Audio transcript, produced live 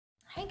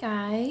Hey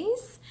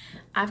guys,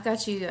 I've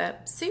got you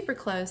up super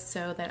close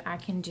so that I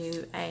can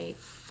do a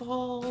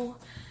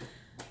fall,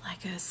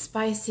 like a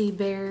spicy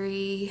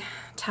berry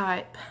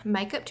type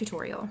makeup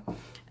tutorial.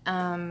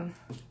 I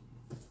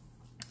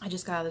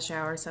just got out of the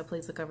shower, so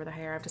please look over the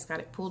hair. I've just got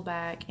it pulled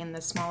back in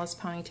the smallest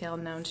ponytail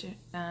known to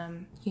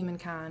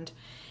humankind,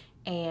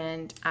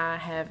 and I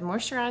have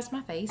moisturized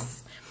my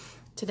face.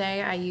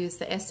 Today I use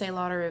the Estee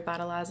Lauder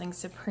Revitalizing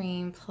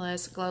Supreme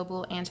Plus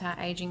Global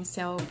Anti-Aging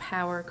Cell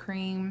Power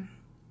Cream.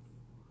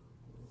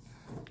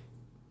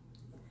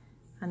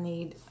 I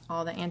need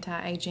all the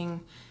anti-aging,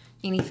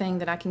 anything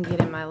that I can get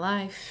in my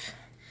life.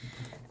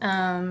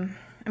 I'm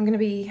going to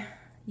be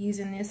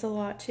using this a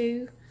lot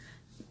too.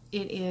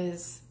 It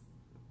is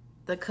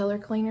the color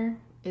cleaner.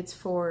 It's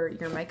for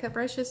your makeup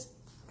brushes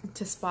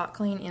to spot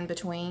clean in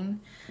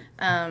between.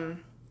 And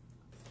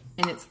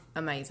it's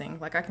amazing.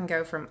 Like I can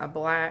go from a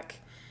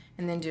black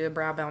and then do a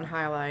brow bone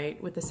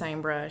highlight with the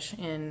same brush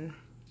in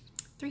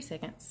 3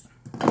 seconds.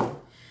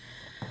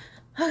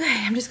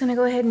 Okay, I'm just going to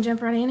go ahead and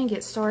jump right in and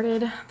get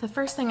started. The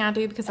first thing I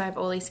do, because I have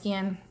oily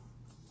skin,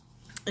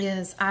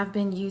 is I've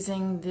been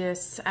using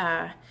this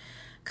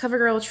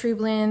Covergirl True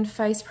Blend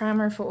Face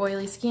Primer for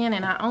oily skin,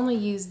 and I only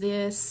use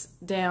this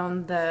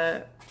down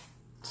the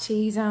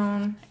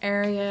T-zone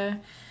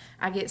area.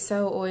 I get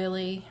so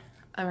oily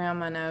around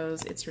my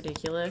nose, it's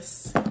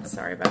ridiculous.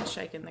 Sorry about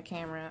shaking the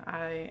camera.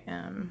 I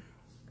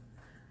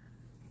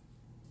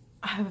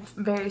have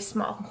a very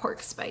small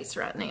workspace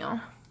right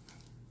now.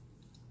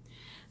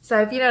 So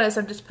if you notice,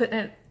 I'm just putting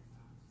it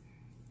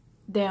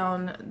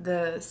down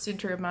the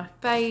center of my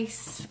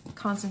face,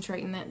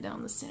 concentrating that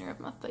down the center of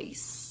my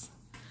face.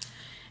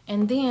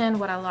 And then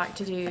what I like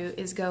to do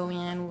is go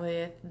in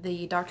with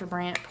the Dr.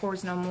 Brandt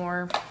Pores No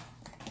More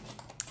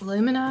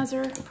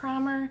Luminizer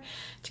Primer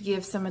to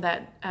give some of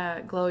that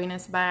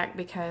glowiness back,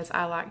 because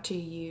I like to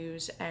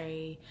use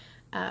a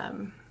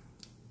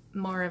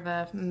more of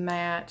a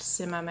matte,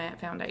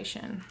 semi-matte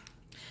foundation.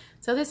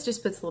 So this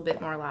just puts a little bit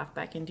more life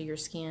back into your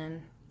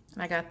skin.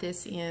 I got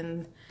this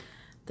in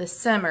the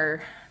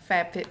summer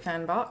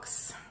FabFitFun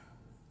box.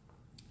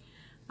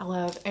 I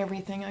love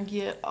everything I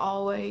get,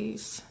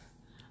 always.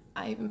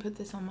 I even put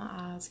this on my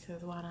eyes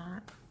because why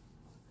not?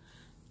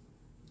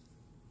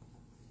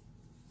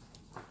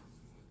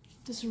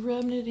 Just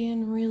rubbing it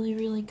in really,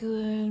 really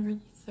good, really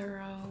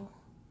thorough.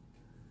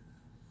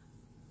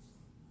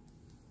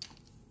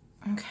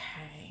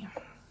 Okay.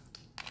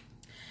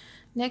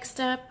 Next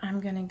up, I'm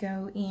gonna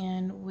go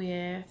in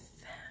with,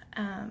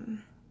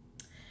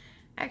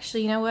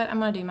 actually, you know what? I'm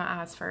going to do my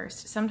eyes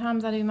first.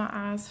 Sometimes I do my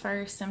eyes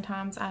first.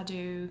 Sometimes I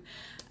do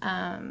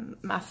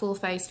my full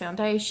face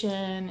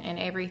foundation and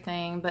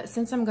everything. But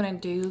since I'm going to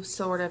do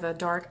sort of a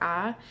dark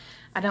eye,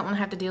 I don't want to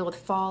have to deal with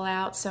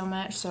fallout so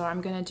much. So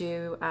I'm going to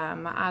do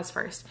my eyes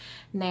first.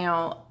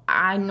 Now,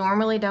 I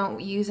normally don't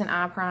use an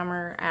eye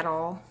primer at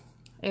all.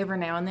 Every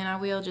now and then I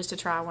will, just to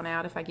try one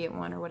out if I get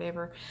one or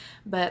whatever.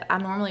 But I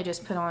normally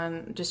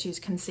just use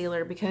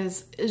concealer,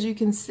 because as you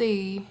can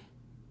see,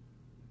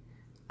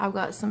 I've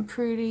got some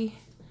pretty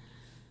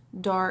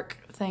dark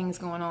things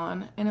going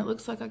on, and it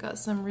looks like I got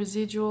some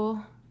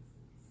residual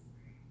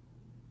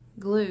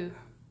glue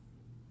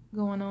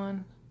going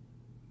on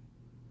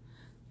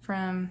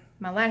from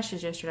my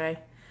lashes yesterday.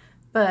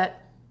 But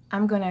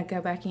I'm gonna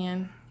go back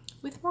in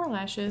with more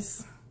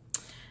lashes,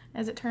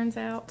 as it turns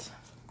out.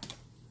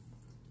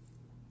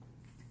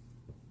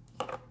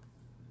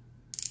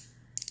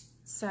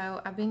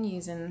 So I've been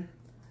using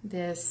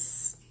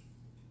this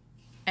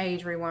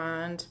Age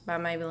Rewind by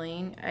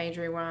Maybelline, Age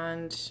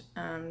Rewind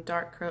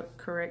Dark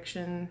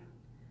Correction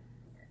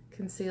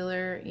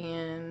Concealer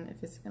in,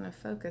 if it's going to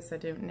focus, I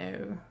don't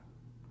know.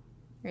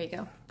 There you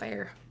go,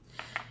 fair.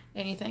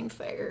 Anything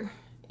fair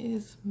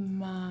is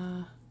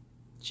my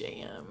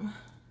jam.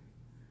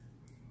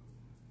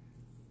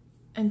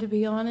 And to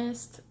be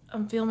honest,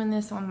 I'm filming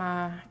this on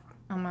my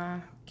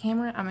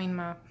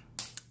camera,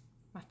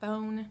 my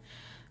phone.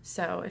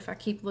 So if I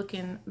keep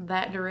looking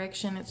that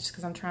direction, it's just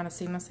because I'm trying to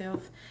see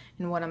myself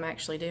and what I'm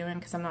actually doing,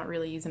 because I'm not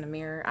really using a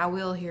mirror. I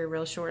will here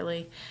real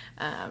shortly,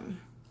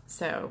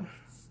 so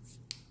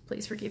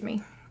please forgive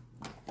me.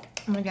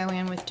 I'm going to go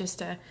in with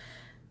just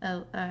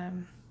my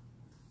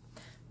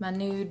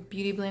Nude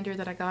Beauty Blender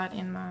that I got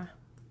in my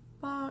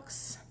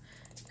box.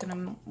 I'm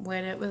going to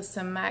wet it with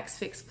some Max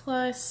Fix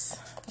Plus.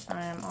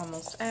 I am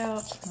almost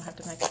out. I'll have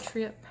to make a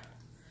trip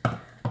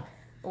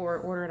or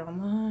order it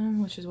online,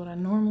 which is what I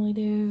normally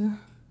do.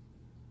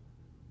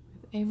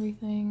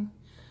 Everything,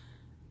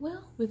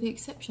 well, with the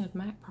exception of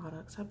MAC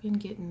products, I've been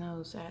getting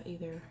those at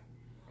either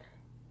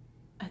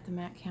at the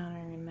MAC counter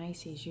in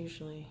Macy's,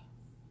 usually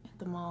at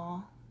the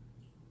mall.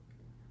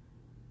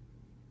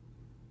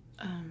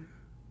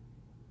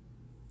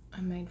 I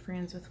made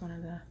friends with one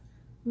of the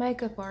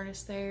makeup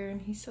artists there,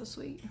 and he's so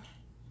sweet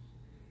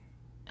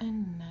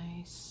and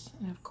nice,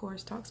 and of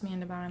course talks me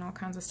into buying all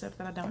kinds of stuff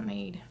that I don't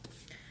need,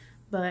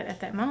 but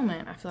at that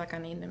moment I feel like I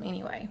need them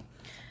anyway.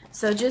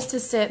 So just to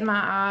set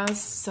my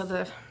eyes so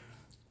the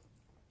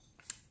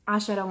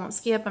eyeshadow won't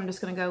skip, I'm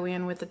just going to go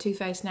in with the Too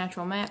Faced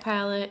Natural Matte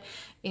Palette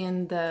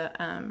in the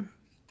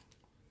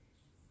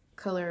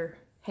color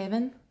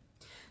Heaven,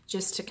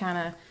 just to kind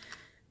of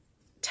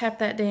tap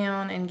that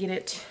down and get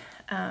it,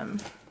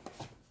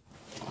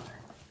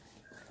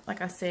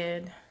 like I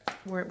said,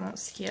 where it won't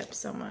skip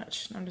so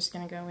much. I'm just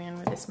going to go in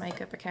with this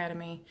Makeup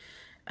Academy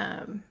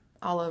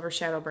all over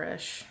shadow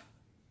brush.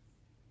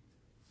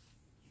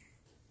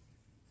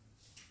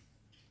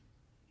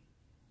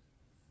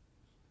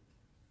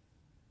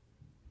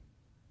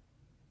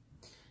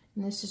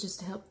 And this is just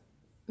to help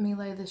me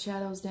lay the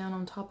shadows down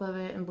on top of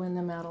it and blend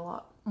them out a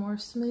lot more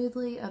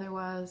smoothly.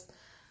 Otherwise,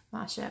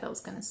 my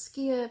shadow's gonna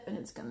skip and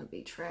it's gonna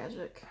be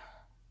tragic.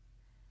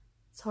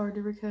 It's hard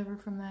to recover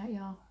from that,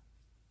 y'all.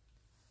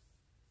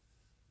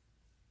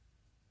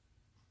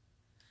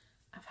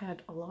 I've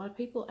had a lot of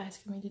people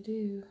asking me to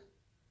do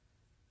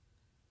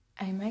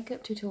a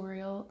makeup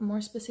tutorial,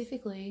 more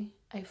specifically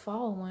a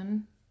fall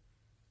one.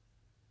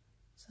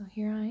 So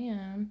here I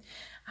am.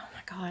 Oh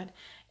my God.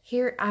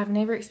 Here, I've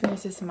never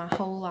experienced this in my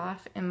whole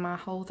life, in my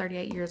whole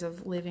 38 years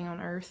of living on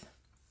Earth.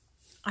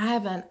 I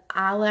have an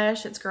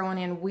eyelash that's growing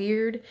in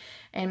weird,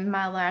 and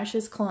my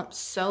lashes clump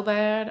so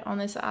bad on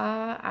this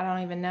eye, I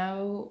don't even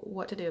know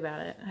what to do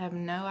about it. I have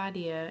no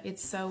idea.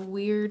 It's so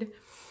weird.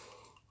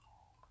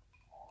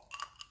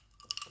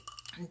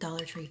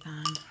 Dollar Tree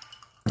find.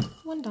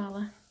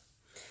 $1.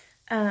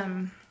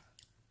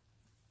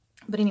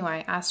 But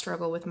anyway, I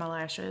struggle with my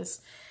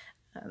lashes.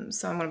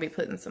 So I'm going to be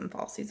putting some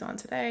falsies on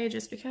today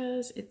just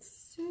because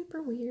it's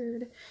super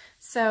weird.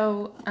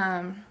 So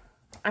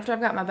after I've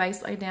got my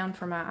base laid down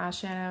for my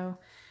eyeshadow,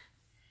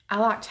 I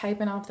like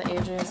taping off the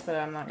edges, but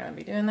I'm not going to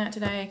be doing that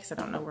today because I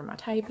don't know where my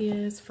tape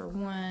is, for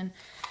one.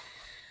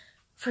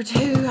 For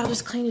two, I'll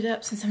just clean it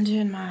up since I'm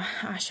doing my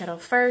eyeshadow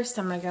first.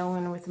 I'm going to go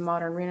in with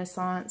Modern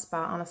Renaissance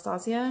by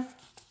Anastasia.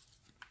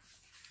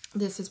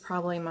 This is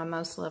probably my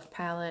most loved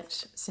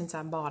palette since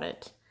I bought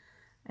it,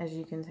 as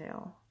you can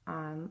tell.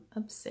 I'm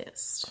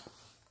obsessed.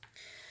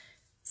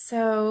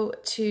 So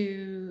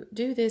to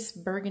do this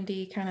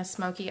burgundy kind of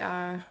smoky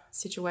eye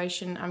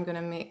situation, I'm going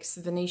to mix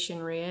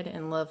Venetian Red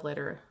and Love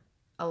Letter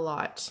a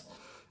lot.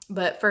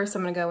 But first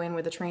I'm going to go in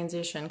with a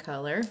transition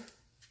color.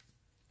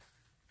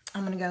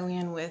 I'm going to go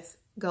in with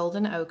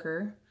Golden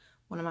Ochre,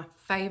 one of my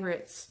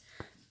favorites,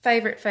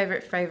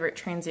 favorite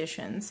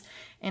transitions.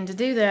 And to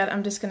do that,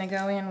 I'm just going to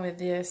go in with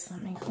this.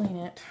 Let me clean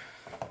it.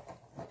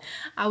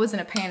 I was in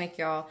a panic,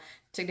 y'all,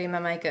 to do my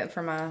makeup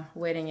for my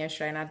wedding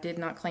yesterday, and I did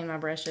not clean my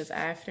brushes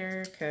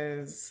after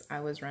because I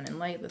was running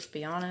late, let's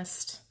be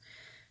honest.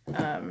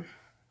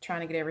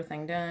 Trying to get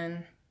everything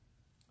done,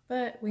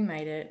 but we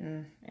made it,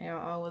 and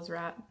all was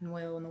right and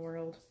well in the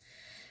world.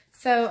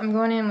 So I'm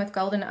going in with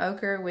Golden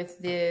Ochre with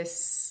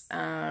this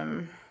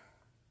Luxie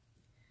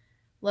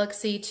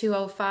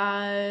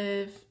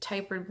 205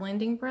 tapered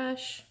blending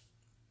brush.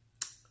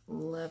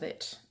 Love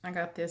it. I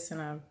got this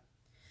in a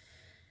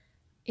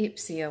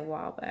Ipsy a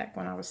while back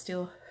when I was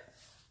still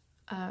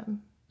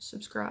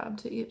subscribed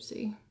to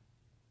Ipsy.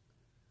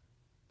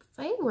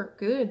 They were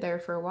good there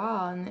for a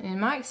while, and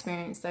in my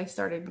experience they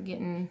started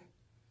getting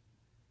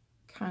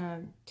kind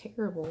of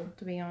terrible,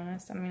 to be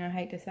honest. I mean, I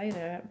hate to say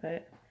that,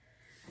 but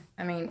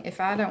I mean,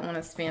 if I don't want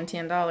to spend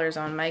 $10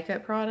 on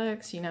makeup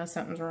products, you know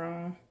something's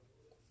wrong.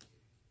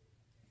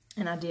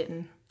 And I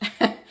didn't.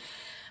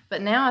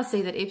 But now I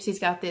see that Ipsy's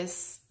got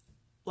this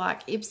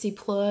like Ipsy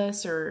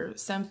Plus or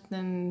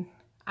something,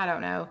 I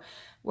don't know,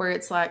 where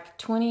it's like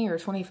 $20 or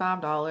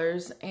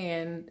 $25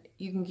 and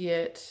you can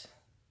get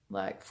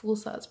like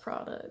full-size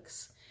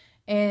products.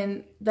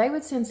 And they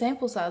would send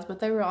sample size, but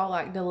they were all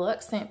like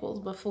deluxe samples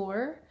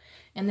before.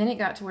 And then it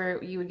got to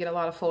where you would get a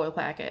lot of foil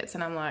packets.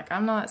 And I'm like,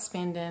 I'm not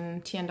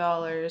spending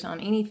 $10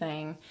 on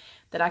anything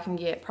that I can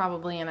get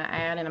probably in an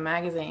ad in a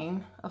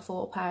magazine, a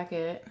full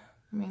packet.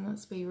 I mean,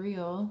 let's be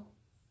real.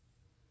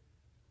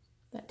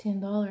 That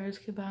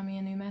 $10 could buy me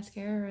a new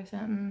mascara or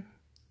something.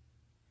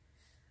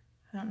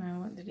 I don't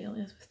know what the deal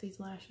is with these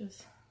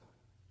lashes.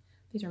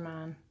 These are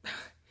mine.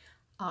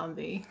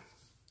 Obvi.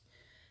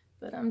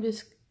 But I'm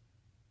just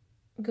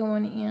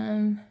going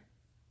in.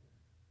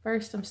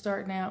 First, I'm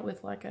starting out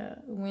with like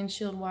a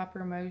windshield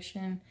wiper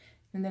motion.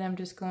 And then I'm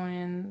just going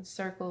in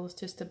circles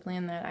just to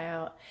blend that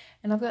out.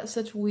 And I've got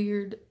such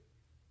weird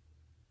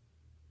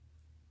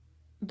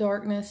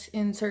darkness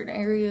in certain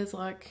areas,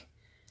 like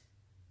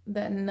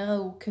that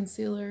no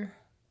concealer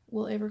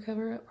will ever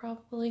cover up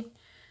probably.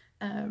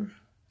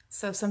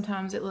 So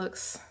sometimes it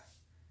looks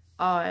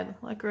odd,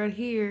 like right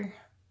here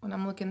when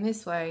I'm looking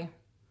this way,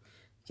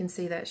 you can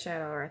see that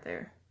shadow right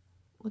there.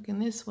 Looking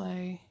this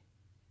way,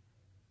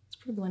 it's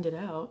pretty blended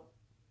out.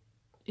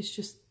 It's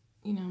just,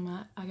 you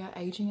know, I got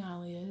aging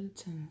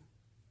eyelids and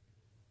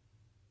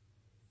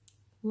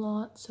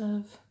lots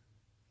and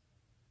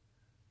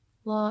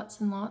lots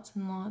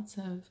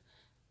of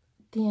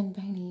thin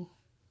veiny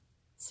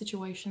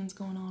situations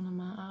going on in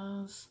my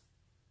eyes.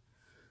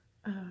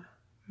 Oh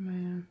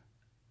man.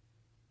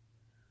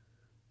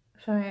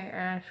 Somebody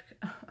asked,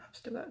 I've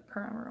still got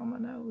primer on my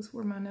nose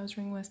where my nose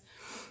ring was.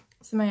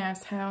 Somebody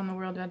asked how in the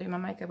world do I do my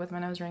makeup with my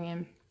nose ring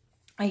in.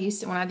 I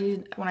used to, when I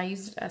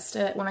used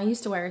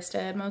to wear a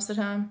stud most of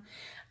the time,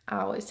 I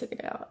always took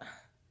it out.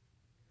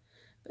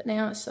 But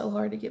now it's so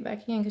hard to get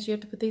back in because you have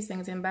to put these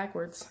things in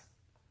backwards.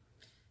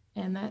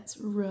 And that's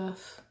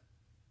rough.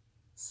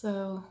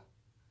 So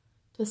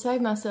to save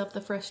myself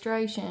the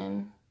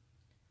frustration,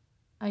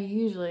 I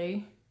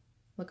usually,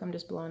 look, I'm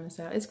just blowing this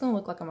out. It's gonna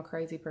look like I'm a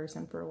crazy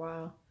person for a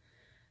while.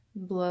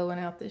 Blowing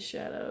out this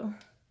shadow.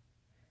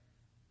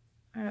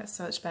 I got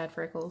such bad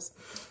freckles.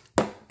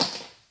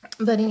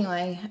 But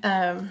anyway,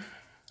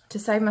 to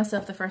save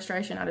myself the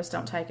frustration, I just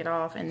don't take it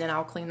off, and then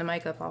I'll clean the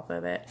makeup off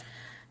of it.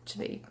 To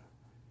be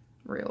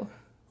real,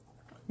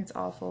 it's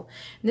awful.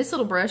 And this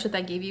little brush that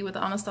they give you with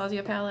the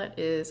Anastasia palette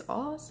is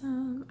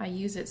awesome. I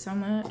use it so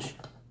much.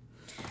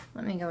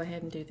 Let me go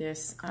ahead and do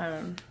this.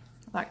 I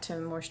like to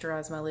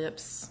moisturize my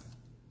lips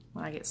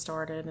when I get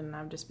started, and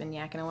I've just been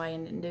yakking away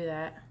and didn't do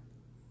that.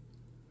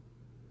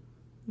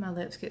 My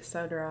lips get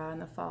so dry in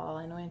the fall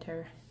and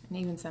winter, and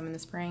even some in the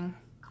spring.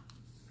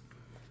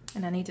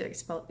 And I need to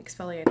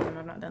exfoliate them.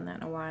 I've not done that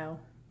in a while.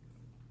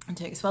 And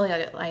to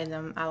exfoliate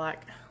them, I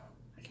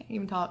can't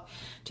even talk.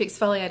 To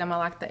exfoliate them, I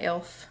like the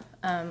e.l.f.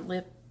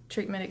 Lip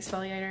Treatment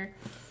Exfoliator.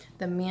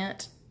 The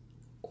mint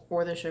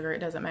or the sugar, it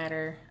doesn't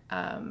matter.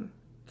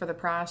 For the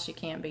price, you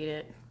can't beat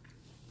it.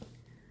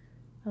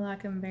 I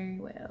like them very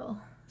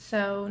well.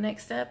 So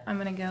next up, I'm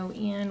gonna go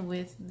in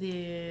with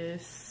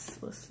this,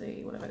 let's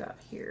see, what have I got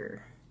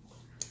here?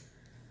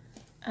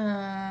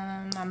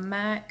 My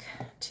MAC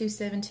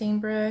 217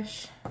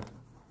 brush.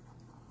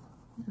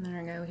 And there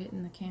I go,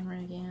 hitting the camera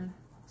again.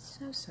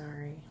 So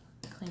sorry.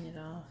 Clean it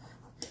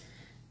off.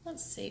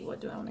 Let's see, what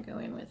do I want to go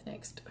in with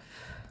next?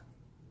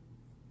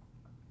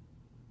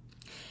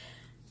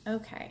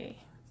 Okay.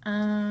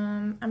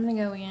 I'm gonna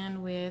go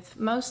in with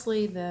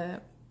mostly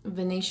the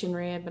Venetian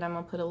red, but I'm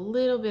gonna put a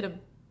little bit of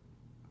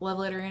love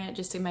letter in it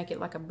just to make it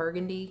like a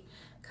burgundy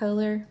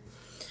color.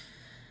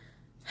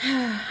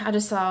 I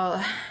just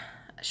saw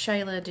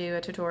Shayla do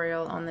a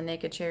tutorial on the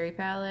Naked Cherry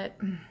palette.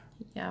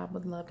 Yeah, I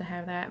would love to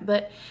have that,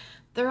 but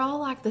they're all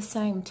like the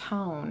same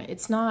tone.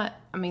 It's not,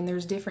 I mean,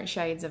 there's different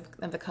shades of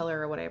the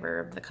color or whatever,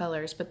 of the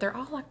colors, but they're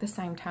all like the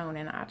same tone,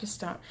 and I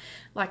just don't,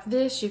 like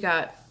this, you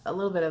got a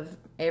little bit of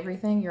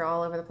everything, you're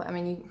all over the place. I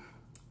mean,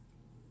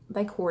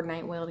 they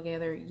coordinate well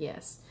together,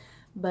 yes,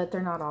 but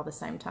they're not all the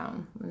same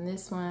tone. And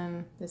this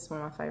one of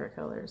my favorite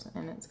colors,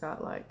 and it's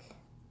got like,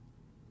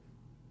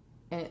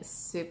 and it's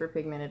super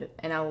pigmented,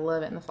 and I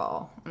love it in the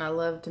fall, and I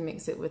love to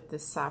mix it with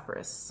this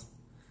cypress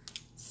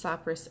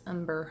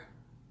umber.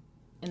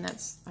 And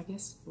that's, I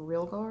guess,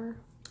 Rilgar.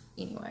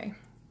 Anyway,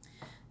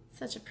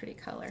 such a pretty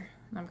color.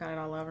 I've got it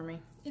all over me.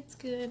 It's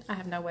good. I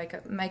have no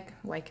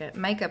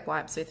makeup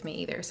wipes with me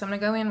either. So I'm gonna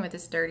go in with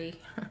this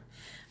dirty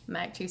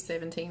MAC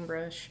 217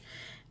 brush,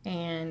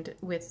 and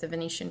with the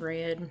Venetian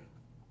red,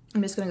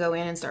 I'm just gonna go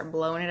in and start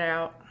blowing it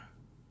out.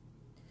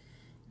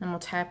 And we'll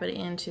tap it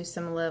into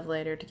some love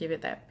letter to give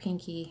it that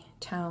pinky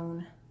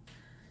tone.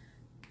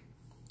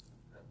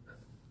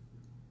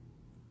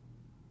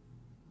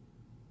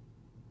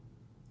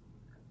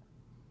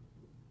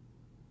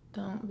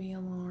 Don't be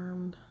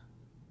alarmed.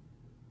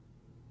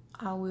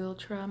 I will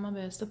try my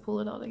best to pull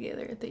it all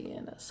together at the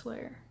end, I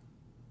swear.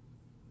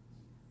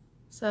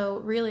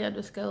 So really I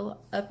just go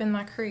up in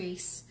my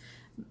crease,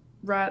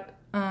 right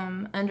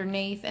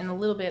underneath and a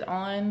little bit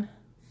on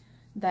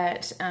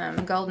that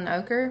golden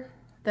ochre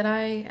that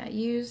I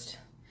used.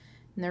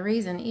 And the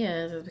reason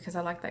is because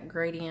I like that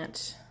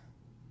gradient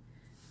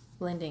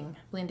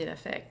blended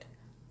effect.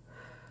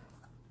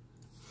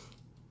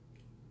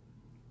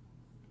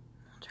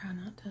 Try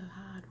not to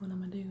hide what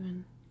I'm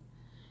doing.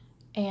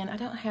 And I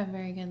don't have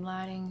very good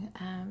lighting,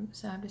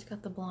 so I've just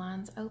got the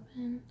blinds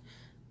open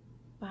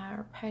by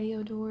our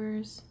patio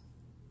doors,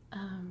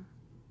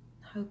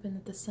 hoping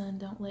that the sun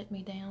don't let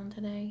me down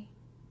today.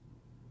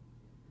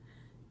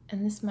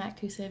 And this MAC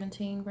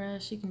 217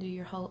 brush, you can do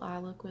your whole eye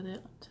look with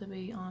it, to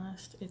be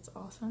honest. It's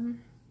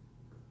awesome.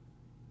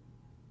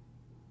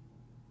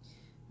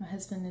 My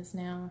husband is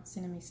now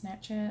sending me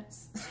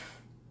Snapchats.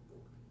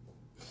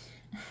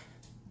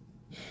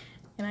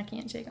 And I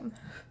can't check them.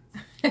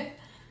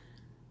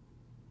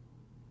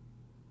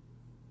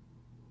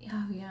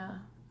 Oh yeah,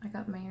 I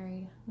got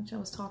married, which I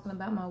was talking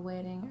about my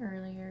wedding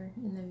earlier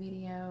in the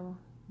video,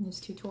 in this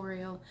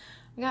tutorial.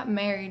 I got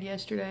married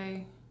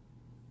yesterday.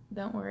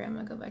 Don't worry, I'm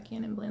gonna go back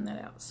in and blend that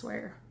out, I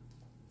swear.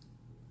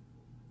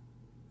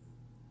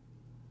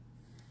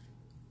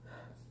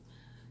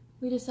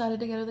 We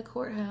decided to go to the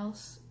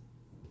courthouse,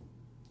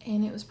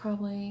 and it was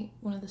probably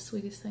one of the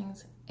sweetest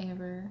things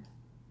ever.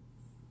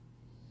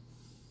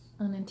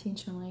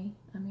 Unintentionally.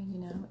 I mean, you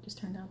know, it just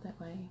turned out that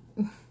way.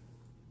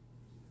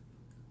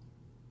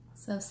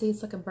 So see,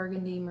 it's like a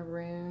burgundy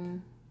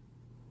maroon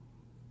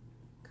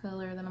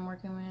color that I'm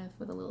working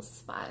with a little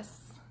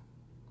spice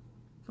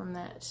from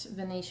that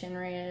Venetian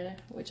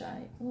red, which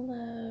I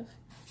love.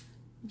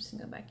 I'm just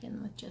gonna go back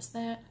in with just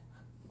that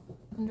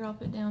and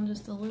drop it down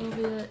just a little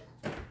bit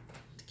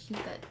to keep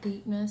that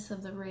deepness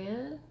of the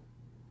red.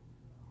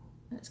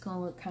 And it's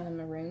gonna look kind of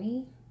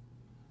maroony.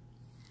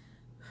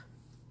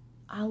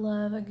 I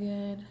love a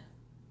good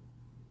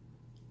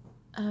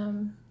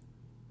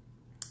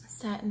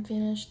satin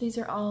finish. These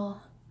are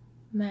all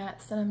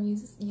mattes that I'm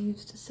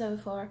used so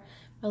far.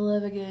 I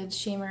love a good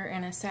shimmer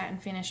and a satin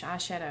finish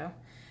eyeshadow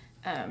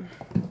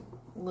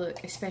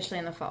look, especially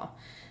in the fall.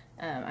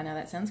 I know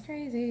that sounds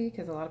crazy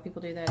because a lot of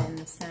people do that in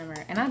the summer,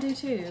 and I do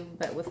too,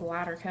 but with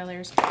lighter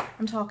colors.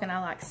 I'm talking,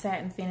 I like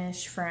satin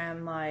finish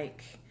from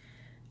like,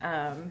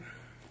 I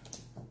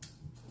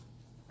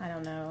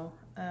don't know,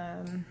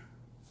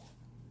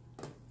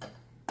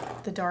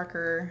 the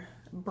darker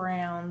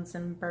browns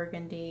and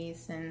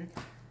burgundies and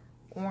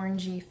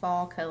orangey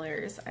fall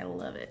colors. I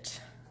love it.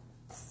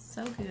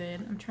 So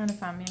good. I'm trying to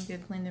find me a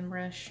good blending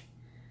brush.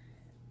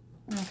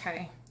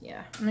 Okay,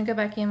 yeah. I'm gonna go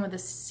back in with the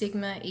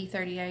Sigma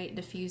E38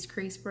 diffuse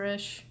crease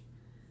brush.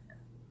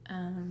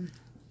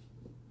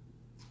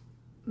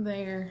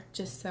 There,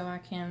 just so I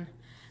can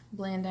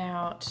blend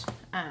out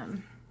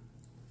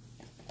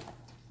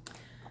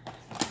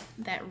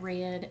that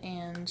red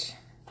and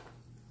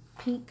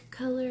pink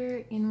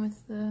color in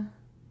with the,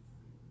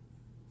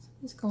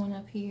 just going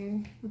up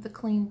here with the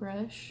clean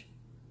brush.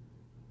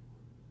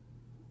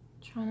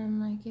 Trying to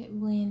make it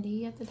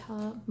blendy at the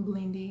top.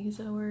 Blendy, is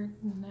that a word?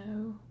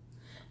 No.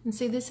 And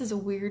see, this is a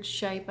weird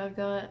shape I've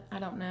got. I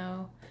don't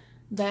know.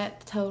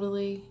 That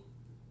totally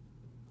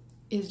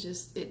is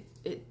just,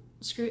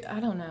 I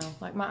don't know.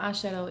 Like, my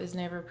eyeshadow is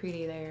never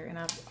pretty there, and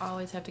I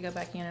always have to go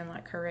back in and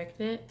like correct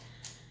it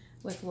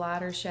with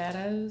lighter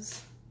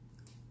shadows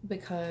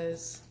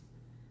because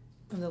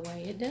of the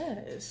way it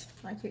does.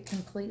 Like, it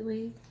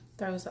completely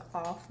throws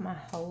off my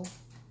whole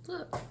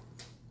look.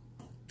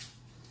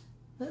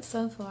 But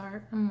so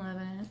far, I'm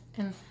loving it.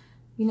 And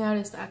you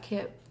noticed I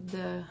kept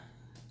the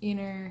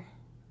inner,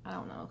 I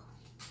don't know,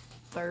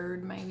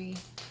 third maybe,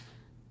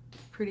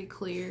 pretty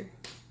clear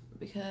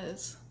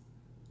because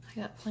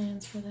I got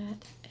plans for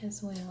that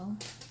as well.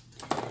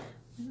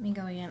 Let me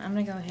go in. I'm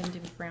gonna go ahead and do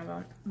the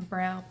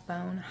brow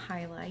bone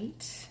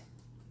highlight.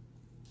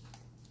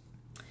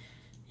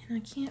 And I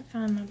can't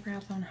find my brow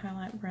bone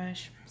highlight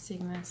brush,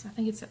 Sigma's. I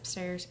think it's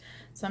upstairs.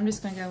 So I'm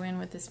just gonna go in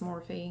with this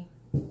Morphe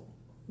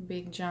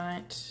big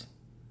giant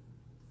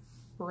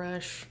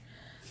brush.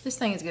 This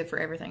thing is good for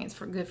everything. It's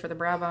good for the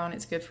brow bone.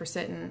 It's good for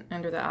setting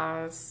under the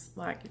eyes,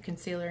 like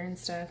concealer and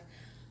stuff.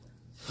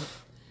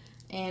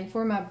 And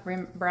for my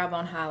brow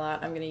bone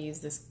highlight, I'm going to use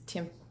this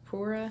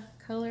Tempera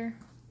color.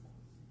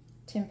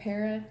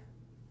 Tempera,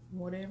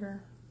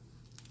 whatever.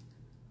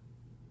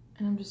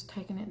 And I'm just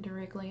taking it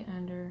directly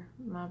under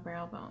my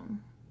brow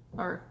bone.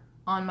 Or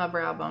on my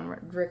brow bone,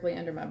 directly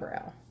under my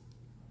brow.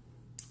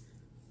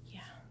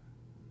 Yeah.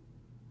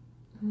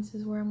 And this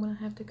is where I'm going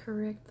to have to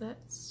correct that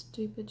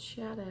stupid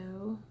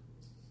shadow.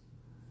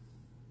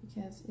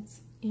 Because it's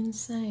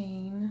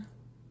insane.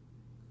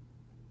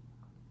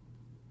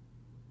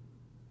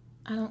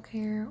 I don't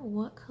care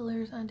what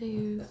colors I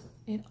do,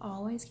 it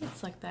always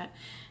gets like that.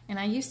 And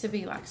I used to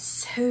be like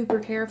super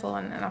careful,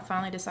 and I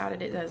finally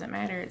decided it doesn't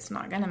matter. It's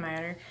not gonna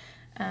matter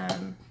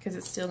because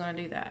it's still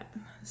gonna do that.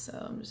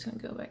 So I'm just gonna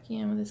go back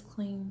in with this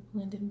clean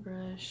blending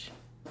brush,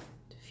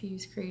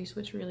 diffuse crease,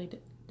 which really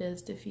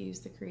does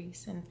diffuse the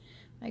crease and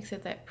makes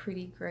it that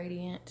pretty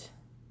gradient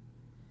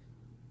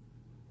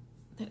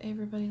that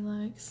everybody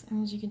likes.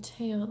 And as you can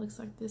tell, it looks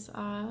like this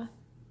eye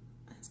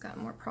has got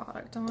more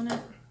product on it.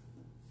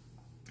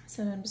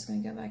 So I'm just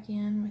going to go back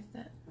in with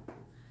that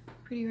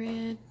pretty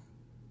red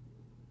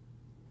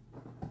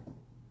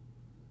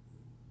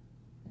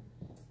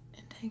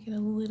and take it a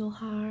little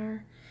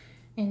higher.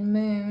 And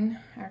Moon,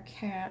 our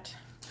cat,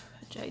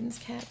 Jaden's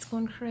cat's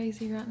going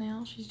crazy right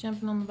now. She's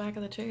jumping on the back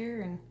of the chair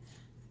and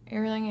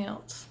everything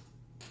else.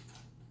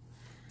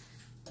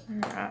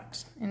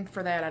 Alright, and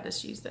for that I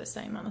just used that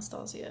same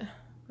Anastasia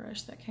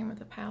brush that came with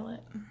the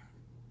palette.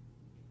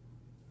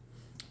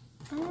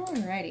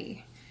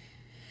 Alrighty.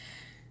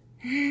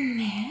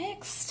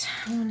 Next,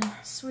 I'm going to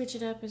switch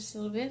it up just a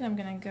little bit. I'm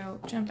going to go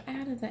jump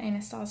out of the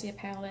Anastasia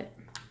palette,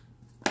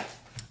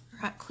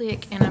 right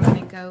click, and I'm going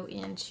to go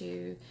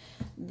into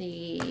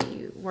the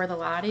Where the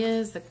Light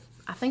Is.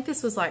 I think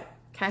this was like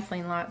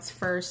Kathleen Light's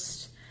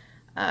first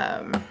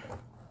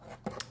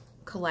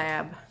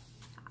collab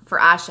for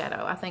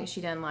eyeshadow. I think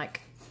she done like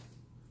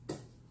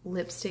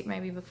lipstick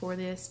maybe before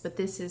this, but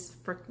this is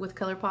with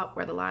ColourPop,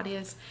 Where the Light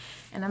Is.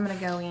 And I'm going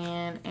to go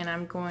in and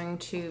I'm going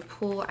to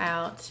pull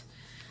out,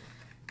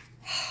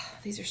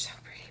 these are so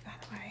pretty by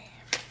the way,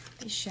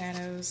 these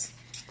shadows,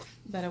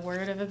 but a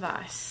word of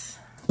advice.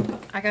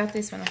 I got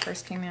this when they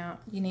first came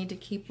out. You need to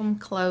keep them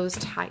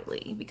closed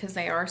tightly because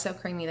they are so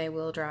creamy they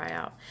will dry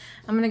out.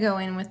 I'm going to go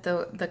in with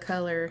the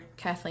color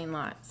Kathleen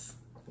Lights.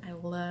 I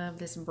love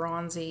this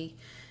bronzy,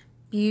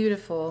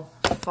 beautiful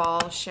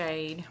fall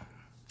shade.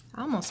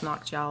 I almost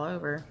knocked y'all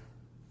over.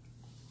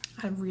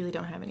 I really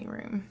don't have any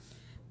room.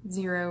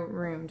 Zero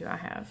room do I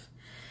have.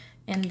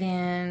 And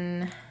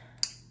then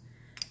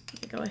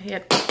go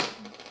ahead.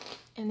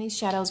 And these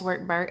shadows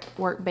work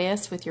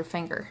best with your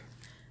finger.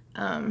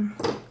 I've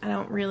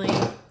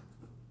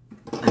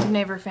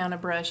never found a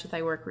brush that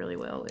they work really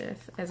well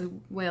with, as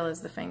well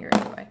as the finger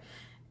anyway.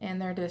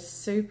 And they're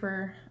just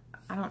super,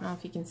 I don't know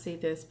if you can see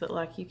this, but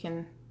like you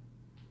can,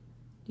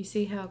 do you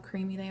see how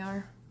creamy they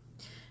are?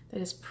 They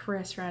just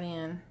press right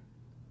in.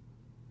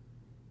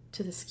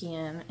 to the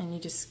skin, and you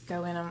just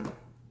go in them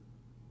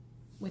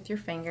with your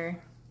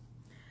finger.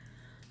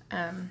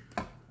 I'm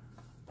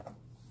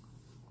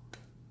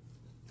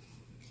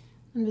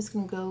just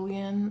gonna go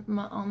in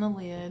on the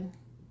lid.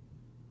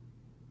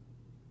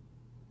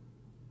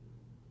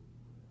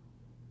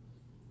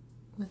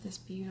 With this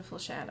beautiful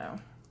shadow.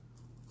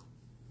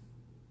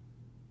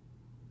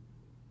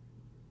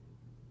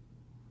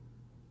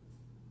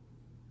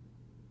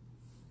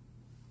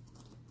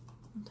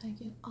 I'll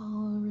take it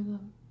all over the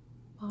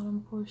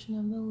bottom portion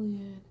of the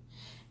lid,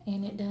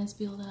 and it does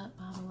build up,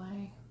 by the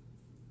way.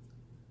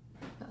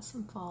 Got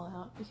some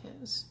fallout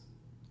because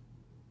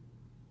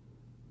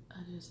I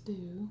just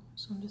do.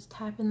 So I'm just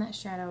tapping that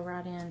shadow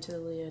right into the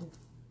lid.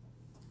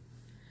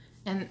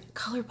 And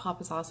ColourPop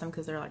is awesome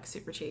because they're like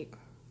super cheap.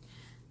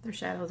 Their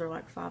shadows are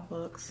like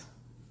 $5.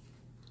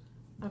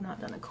 I've not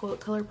done a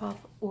ColourPop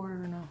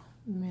order in a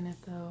minute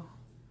though.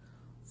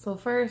 So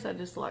first I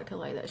just like to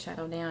lay that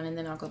shadow down, and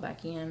then I'll go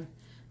back in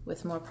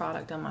with more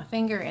product on my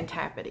finger and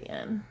tap it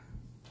in.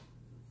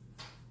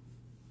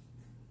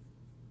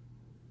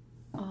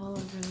 All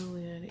over the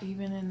lid,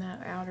 even in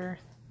that outer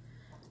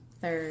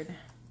third,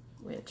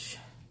 which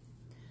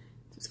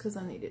just because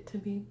I need it to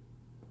be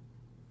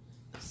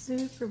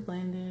super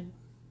blended.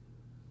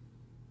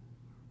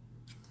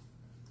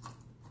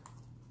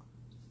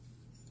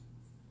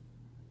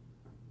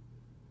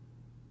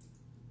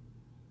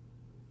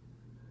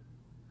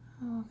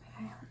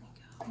 Okay, let me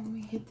go. Let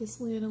me hit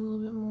this lid a little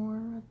bit more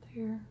right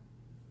there.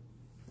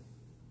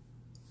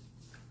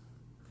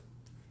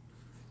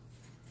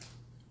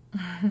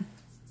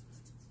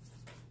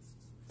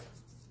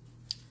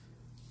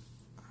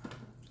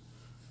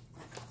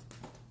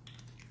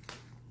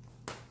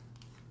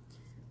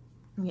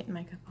 I'm getting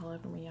makeup all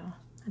over me, y'all.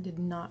 I did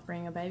not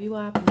bring a baby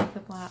wipe, a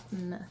makeup wipe,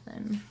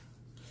 nothing.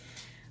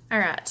 All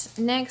right,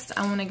 next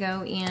I want to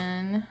go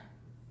in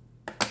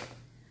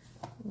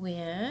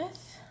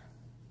with,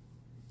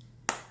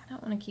 I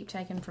don't want to keep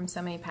taking from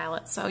so many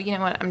palettes. So you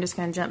know what? I'm just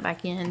going to jump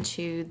back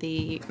into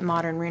the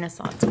Modern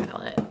Renaissance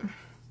palette.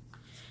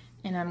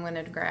 And I'm going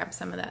to grab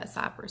some of that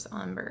Cypress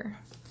Umber.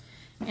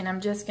 And I'm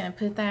just going to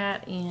put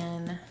that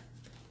in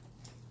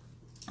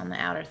on the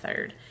outer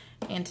third.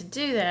 And to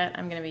do that,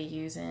 I'm going to be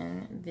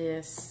using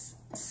this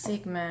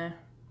Sigma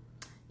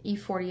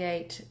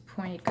E48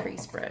 pointed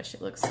crease brush.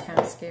 It looks kind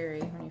of scary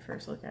when you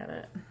first look at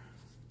it.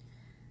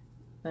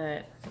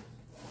 But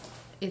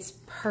it's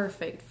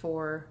perfect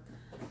for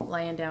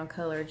laying down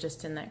color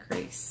just in that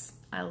crease.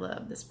 I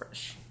love this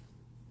brush.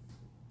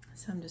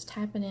 So I'm just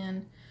tapping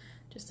in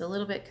just a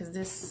little bit because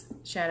this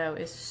shadow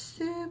is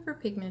super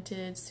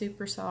pigmented,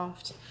 super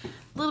soft,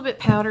 a little bit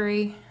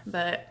powdery,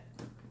 but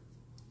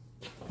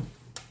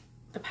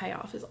the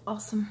payoff is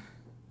awesome.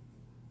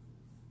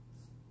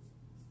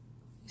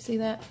 You see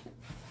that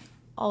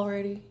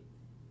already?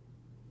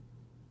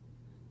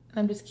 And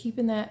I'm just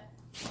keeping that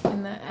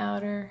in the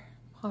outer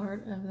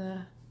part of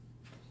the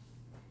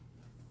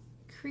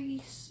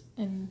crease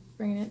and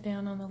bringing it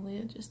down on the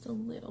lid just a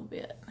little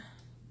bit.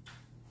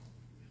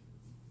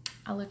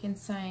 I look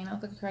insane. I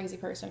look like a crazy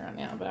person right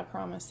now, but I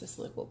promise this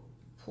look will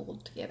pull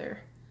together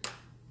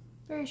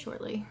very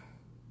shortly.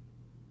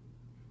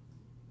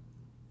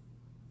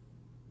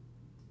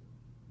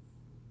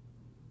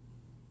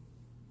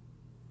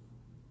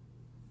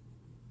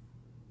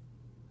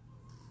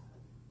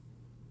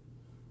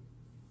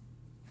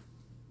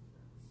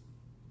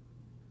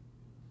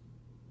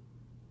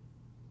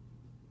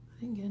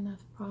 I didn't get enough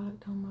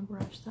product on my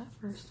brush that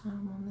first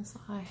time on this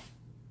eye.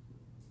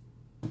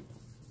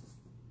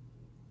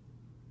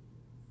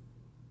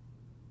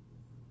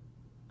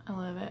 I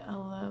love it. I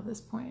love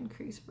this pointed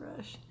crease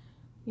brush.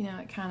 You know,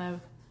 it kind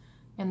of,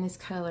 and this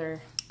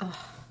color,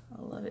 oh,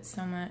 I love it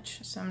so much.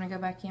 So I'm gonna go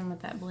back in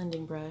with that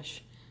blending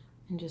brush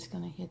and just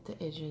gonna hit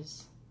the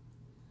edges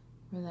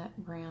where that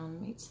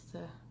brown meets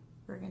the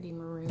burgundy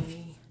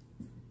maroony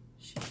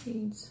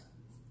shades.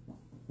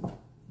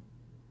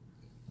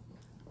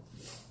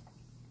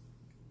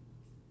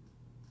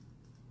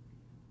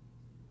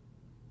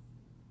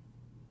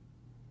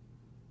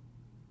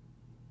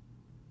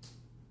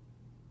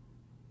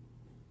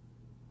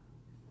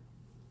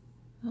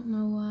 I don't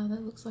know why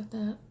that looks like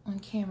that on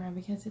camera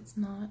because it's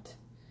not.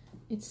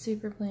 It's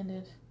super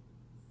blended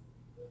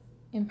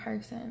in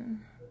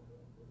person.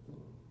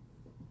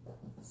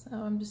 So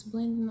I'm just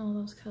blending all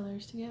those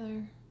colors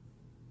together.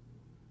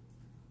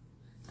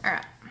 All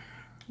right,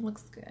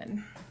 looks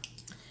good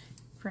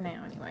for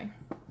now anyway.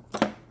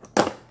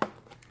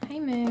 Hey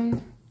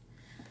Moon.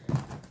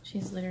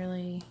 She's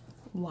literally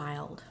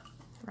wild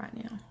right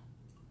now.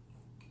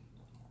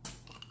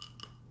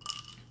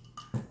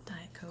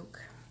 Diet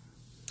Coke.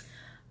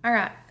 All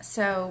right,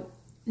 so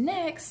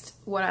next,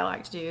 what I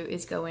like to do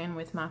is go in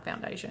with my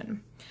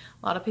foundation.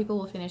 A lot of people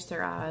will finish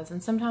their eyes,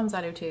 and sometimes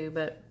I do too,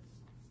 but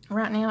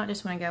right now I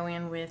just want to go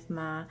in with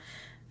my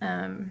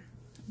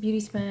beauty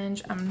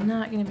sponge. I'm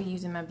not going to be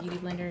using my beauty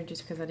blender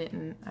just because I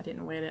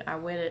didn't wet it. I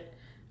wet it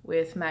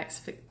with MAC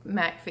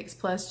Fix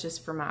Plus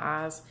just for my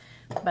eyes,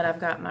 but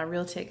I've got my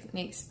Real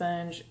Technique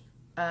sponge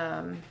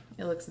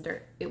It looks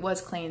dirt. It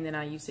was clean, then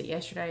I used it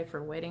yesterday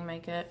for wedding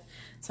makeup.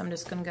 So I'm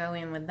just gonna go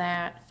in with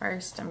that.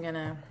 First, I'm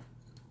gonna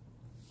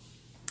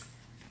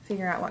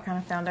figure out what kind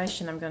of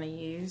foundation I'm gonna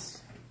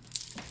use.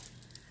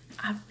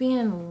 I've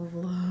been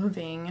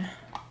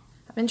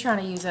trying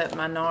to use up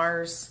my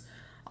Noir's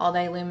All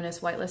Day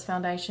Luminous Weightless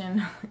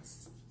Foundation.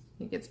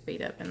 It gets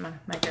beat up in my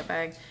makeup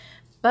bag.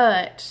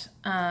 But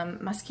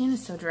my skin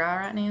is so dry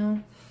right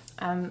now.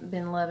 I've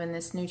been loving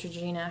this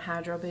Neutrogena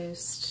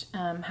Hydroboost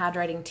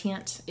hydrating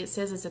tint. It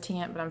says it's a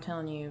tint, but I'm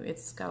telling you,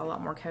 it's got a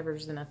lot more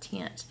coverage than a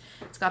tint.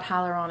 It's got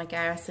hyaluronic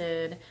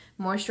acid,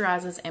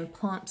 moisturizes and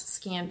plumps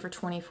skin for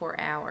 24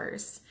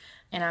 hours.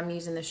 And I'm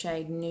using the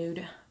shade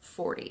Nude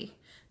 40.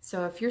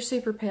 So if you're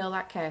super pale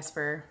like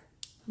Casper,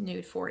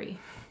 Nude 40.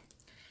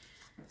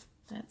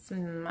 That's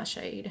my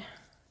shade.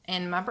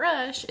 And my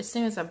brush, as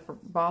soon as I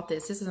bought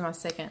this is my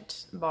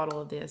second bottle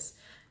of this.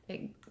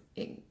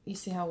 You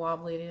see how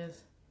wobbly it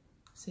is?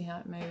 See how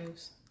it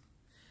moves?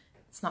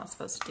 It's not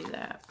supposed to do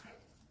that.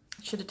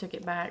 I should have took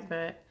it back,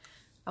 but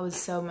I was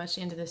so much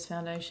into this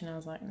foundation, I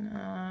was like,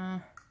 nah,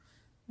 I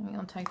ain't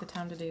gonna take the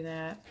time to do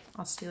that.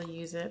 I'll still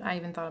use it. I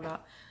even thought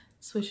about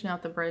switching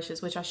out the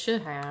brushes, which I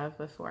should have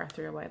before I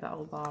threw away the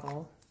old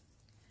bottle.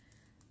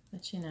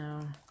 But you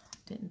know,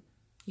 didn't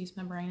use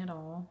my brain at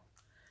all.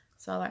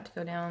 So I like to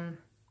go down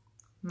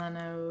my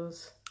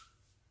nose.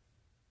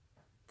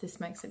 This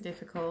makes it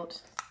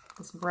difficult.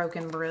 This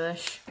broken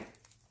brush.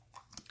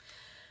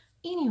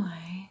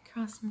 Anyway,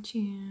 across my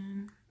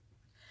chin.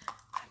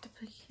 I have to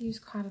use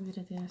quite a bit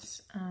of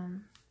this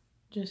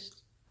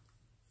just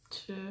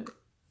to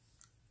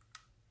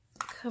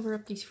cover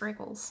up these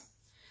freckles.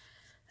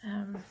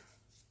 I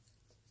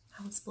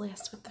was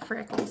blessed with the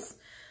freckles.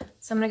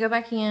 So I'm going to go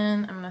back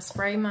in. I'm going to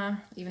spray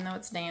even though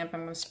it's damp,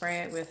 I'm going to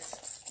spray it with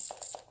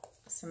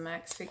some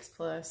MAC Fix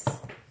Plus.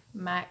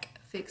 Let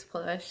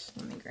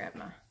me grab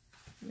my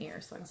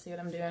mirror so I can see what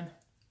I'm doing.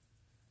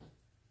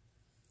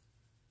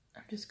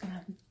 I'm just going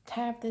to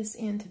tap this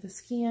into the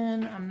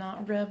skin. I'm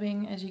not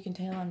rubbing, as you can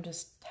tell, I'm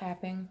just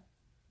tapping.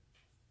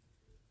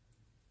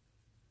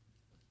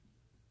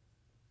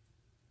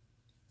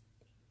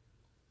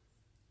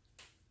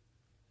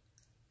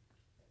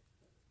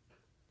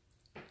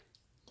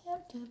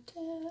 Tap, tap, tap.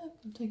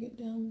 I'll take it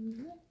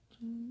down.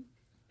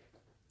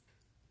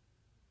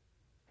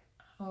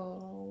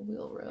 Oh,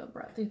 we'll rub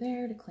right through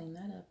there to clean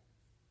that up.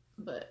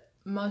 But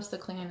most of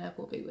the cleaning up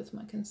will be with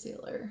my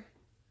concealer.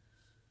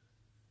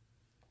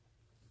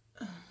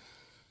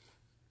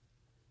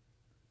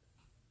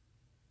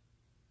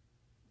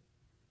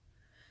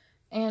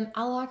 And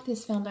I like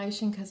this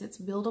foundation because it's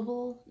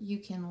buildable. You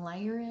can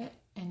layer it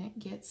and you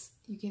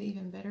get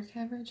even better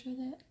coverage with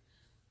it,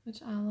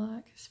 which I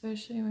like,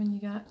 especially when you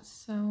got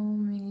so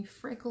many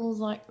freckles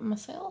like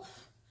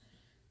myself.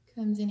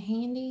 Comes in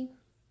handy.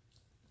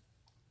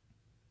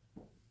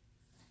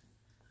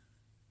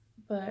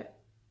 But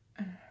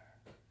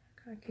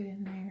gotta get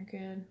in there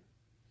good.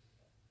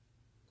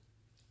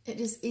 It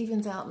just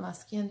evens out my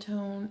skin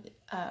tone.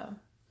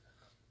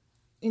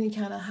 Any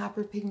kind of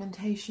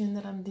hyperpigmentation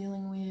that I'm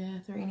dealing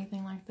with or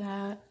anything like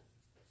that.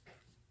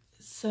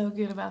 It's so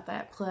good about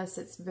that. Plus,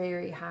 it's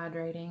very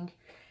hydrating.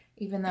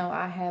 Even though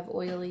I have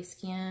oily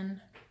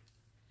skin,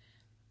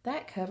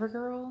 that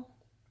Covergirl,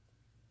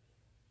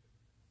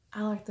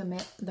 I like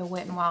the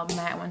Wet n Wild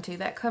matte one too.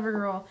 That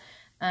Covergirl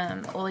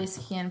oily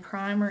skin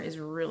primer is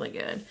really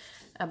good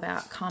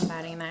about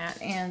combating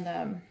that.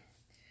 And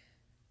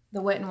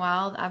the Wet n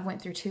Wild, I've went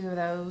through 2 of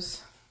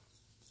those.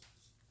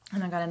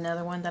 And I got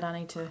another one that I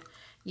need to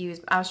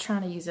use. I was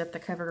trying to use up the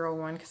Covergirl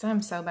one because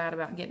I'm so bad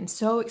about getting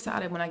so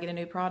excited when I get a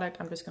new product.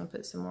 I'm just going to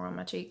put some more on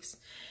my cheeks.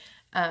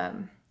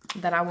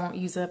 That I won't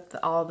use up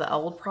all the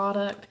old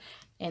product.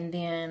 And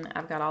then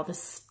I've got all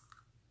this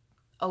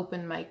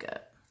open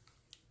makeup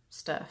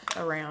stuff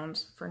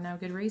around for no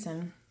good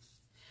reason.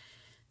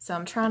 So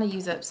I'm trying to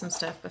use up some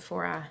stuff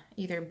before I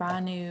either buy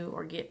new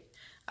or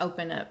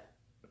open up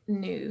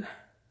new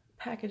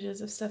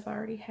packages of stuff I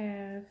already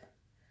have.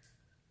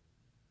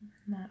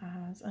 My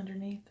eyes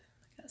underneath.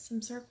 I got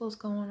some circles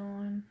going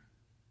on.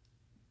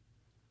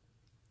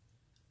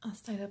 I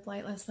stayed up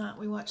late last night.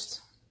 We watched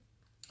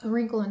A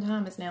Wrinkle in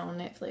Time. Is now on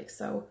Netflix,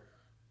 so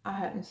I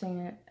hadn't seen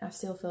it. I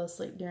still fell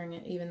asleep during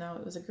it, even though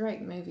it was a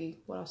great movie,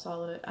 what I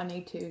saw of it. I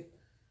need to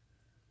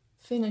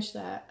finish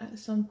that at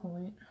some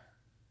point.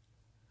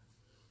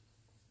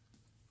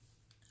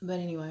 But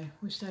anyway,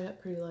 we stayed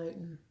up pretty late,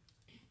 and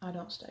I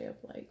don't stay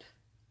up late.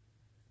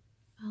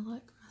 I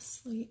like my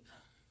sleep.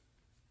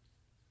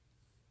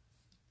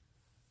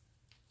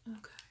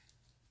 Okay.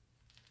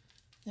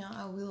 Now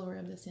I will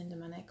rub this into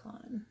my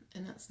neckline,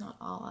 and that's not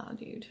all I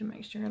do to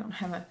make sure I don't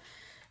have a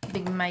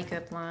big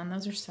makeup line.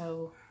 Those are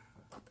so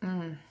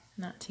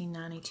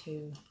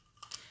 1992.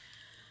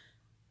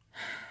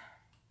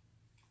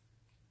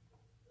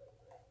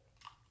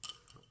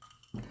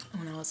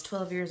 When I was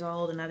 12 years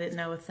old and I didn't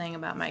know a thing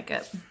about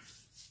makeup. What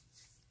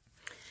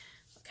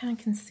kind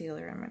of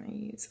concealer I'm going to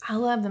use? I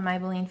love the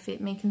Maybelline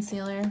Fit Me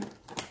concealer.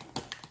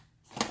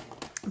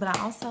 But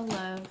I also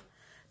love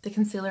the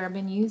concealer I've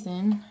been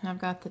using. I've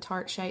got the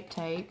Tarte Shape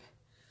Tape.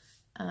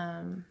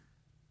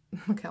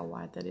 Look how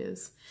white that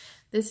is.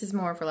 This is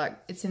more for like,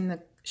 it's in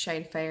the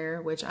shade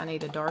Fair, which I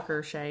need a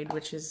darker shade,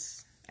 which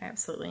is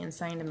absolutely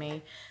insane to me.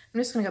 I'm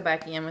just going to go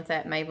back in with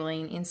that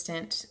Maybelline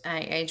Instant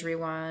Age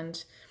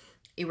Rewind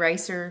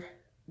Eraser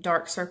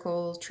Dark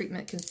Circle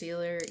Treatment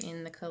Concealer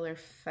in the color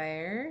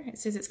Fair. It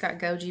says it's got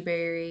goji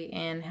berry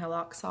and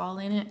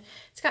haloxol in it.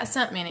 It's got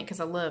something in it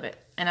because I love it.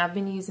 And I've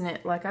been using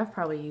it, like I've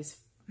probably used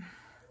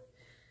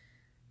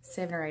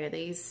 7 or 8 of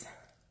these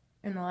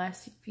in the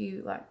last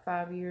few, like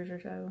 5 years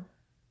or so.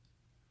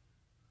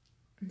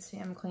 And see,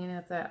 I'm cleaning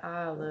up that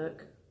eye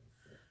look.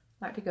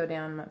 I like to go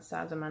down the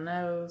sides of my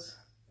nose,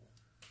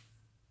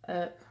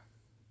 up,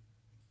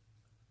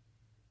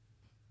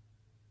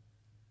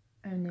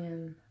 and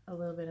then a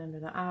little bit under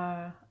the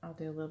eye. I'll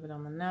do a little bit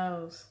on the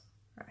nose,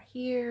 right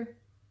here,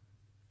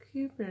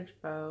 Cupid's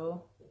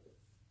bow,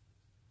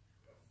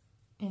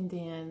 and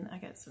then I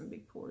got some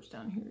big pores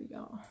down here,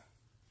 y'all.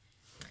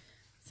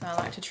 So I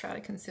like to try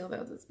to conceal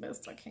those as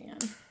best I can.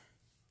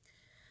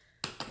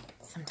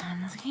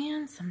 Sometimes I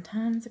can,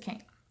 sometimes I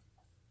can't.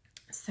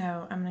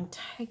 So I'm going to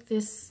take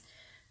this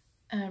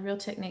Real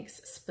Techniques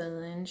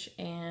sponge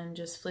and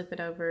just flip it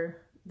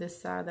over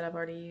this side that I've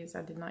already used.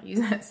 I did not use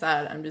that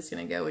side. I'm just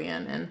going to go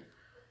in and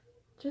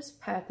just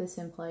pat this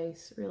in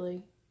place,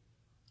 really.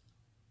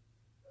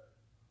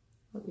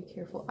 But be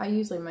careful. I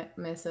usually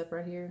mess up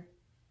right here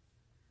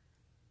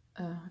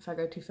if I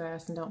go too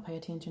fast and don't pay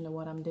attention to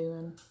what I'm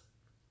doing.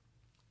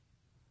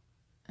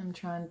 I'm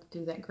trying to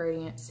do that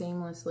gradient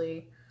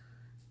seamlessly.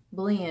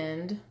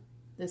 Blend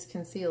this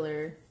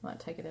concealer, I'll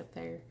take it up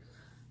there,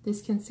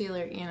 this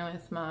concealer in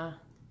with my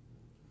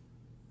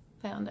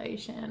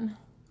foundation.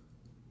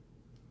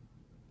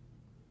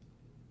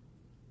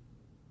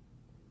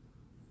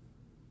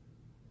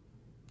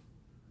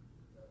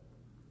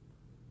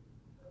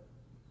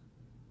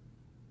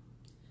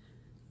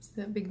 It's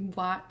that big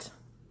white,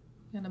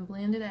 gotta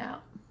blend it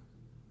out.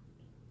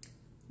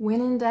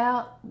 When in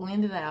doubt,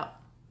 blend it out.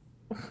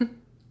 I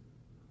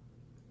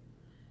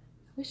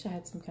wish I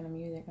had some kind of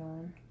music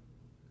on.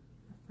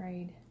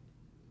 Afraid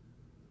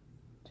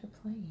to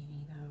play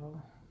any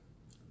though.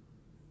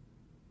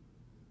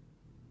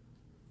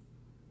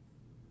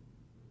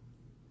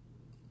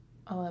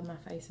 I love my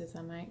faces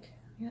I make.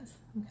 I got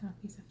some kind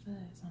of piece of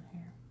fuzz on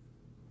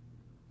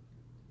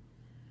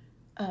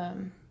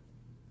here.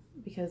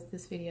 Because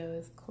this video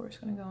is of course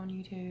going to go on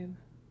YouTube.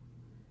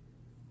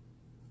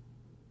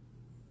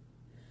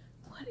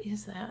 What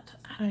is that?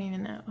 I don't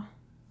even know.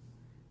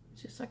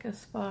 It's just like a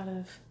spot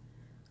of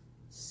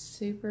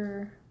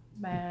super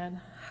bad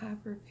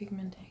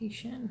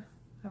hyperpigmentation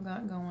I've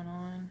got going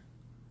on,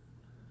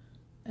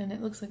 and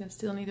it looks like I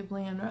still need to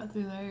blend right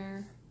through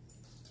there,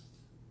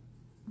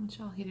 which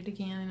I'll hit it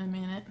again in a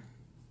minute.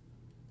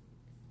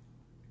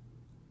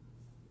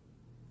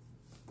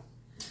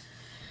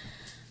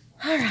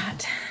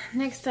 Alright,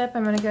 next up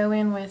I'm going to go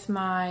in with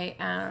my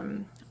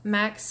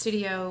MAC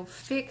Studio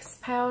Fix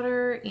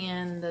powder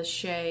in the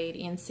shade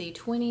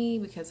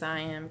NC20 because I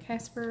am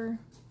Casper.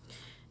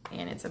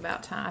 And it's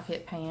about time. I've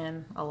hit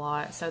pan a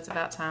lot, so it's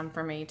about time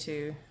for me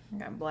to, I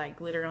got black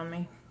glitter on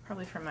me,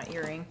 probably from my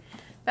earring.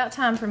 About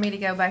time for me to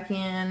go back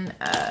in,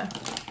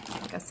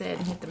 like I said,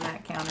 and hit the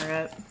MAC counter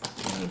up.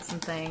 I need some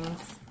things.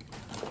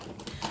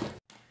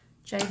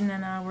 Jaden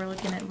and I were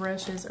looking at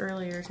brushes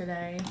earlier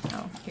today.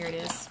 Oh, here it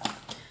is.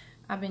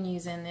 I've been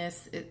using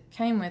this. It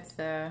came with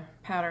the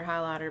powder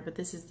highlighter, but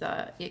this is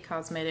the It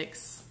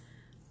Cosmetics.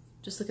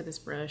 Just look at this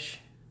brush.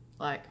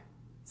 Like,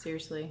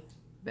 seriously,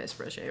 best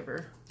brush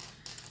ever.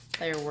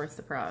 They are worth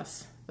the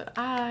price. But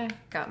I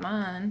got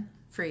mine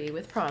free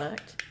with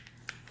product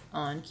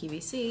on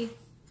QVC.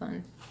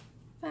 Fun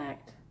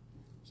fact.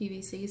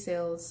 QVC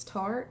sells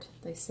Tarte.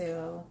 They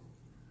sell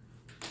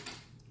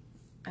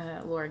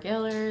Laura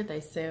Geller. They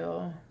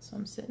sell, so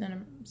I'm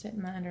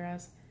setting my under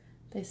eyes.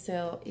 They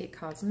sell It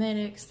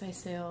Cosmetics. They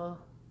sell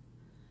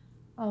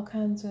all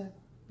kinds of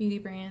beauty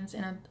brands.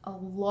 And a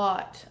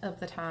lot of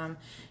the time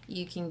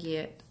you can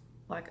get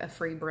like a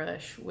free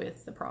brush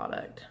with the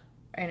product.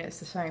 And it's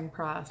the same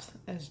price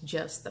as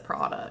just the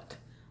product.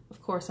 Of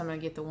course, I'm going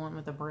to get the one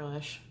with the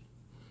brush.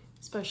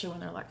 Especially when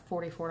they're like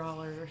 $44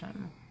 or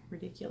something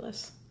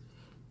ridiculous.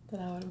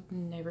 That I would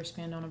never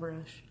spend on a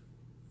brush.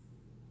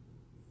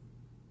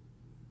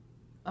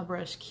 A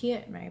brush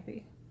kit,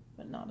 maybe.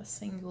 But not a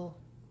single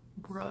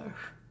brush.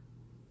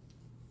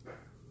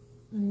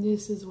 And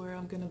this is where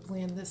I'm going to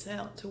blend this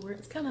out to where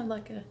it's kind of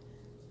like a...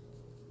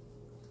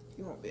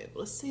 You won't be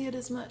able to see it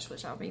as much,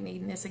 which I'll be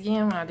needing this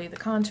again when I do the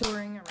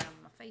contouring around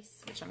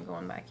face, which I'm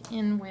going back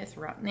in with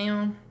right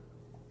now.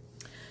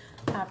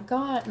 I've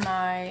got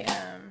my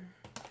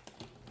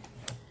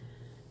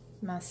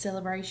my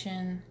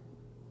Celebration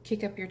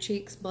Kick Up Your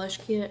Cheeks blush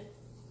kit,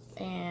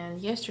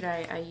 and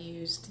yesterday I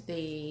used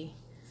the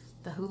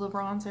Hoola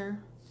bronzer.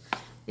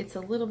 It's a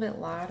little bit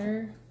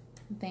lighter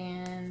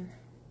than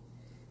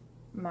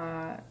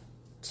my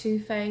Too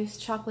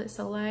Faced Chocolate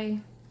Soleil.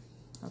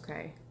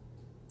 Okay,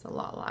 it's a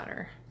lot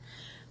lighter,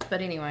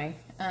 but anyway,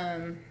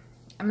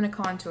 I'm going to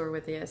contour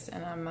with this,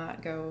 and I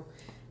might go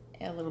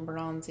a little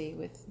bronzy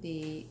with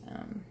the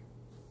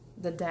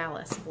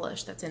Dallas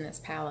blush that's in this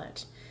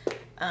palette.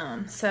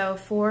 So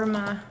for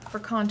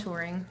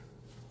contouring,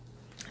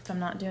 if I'm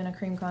not doing a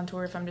cream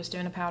contour, if I'm just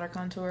doing a powder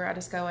contour, I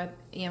just go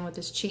in with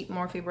this cheap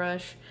Morphe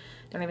brush.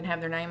 Don't even have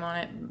their name on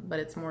it, but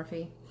it's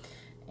Morphe.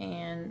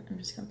 And I'm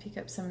just going to pick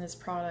up some of this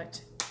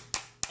product.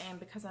 And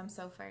because I'm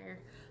so fair,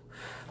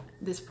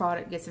 this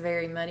product gets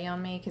very muddy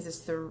on me because it's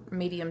the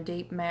medium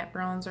deep matte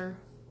bronzer.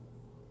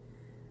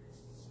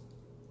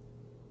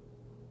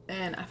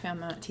 And I found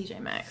mine at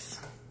TJ Maxx.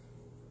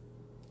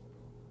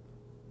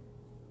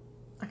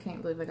 I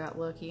can't believe I got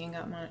lucky and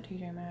got mine at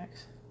TJ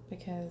Maxx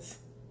because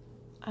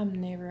I'm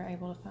never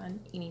able to find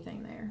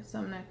anything there. So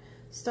I'm going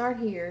to start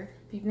here.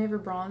 If you've never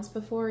bronzed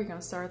before, you're going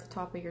to start at the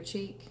top of your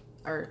cheek,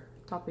 or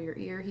top of your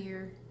ear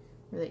here,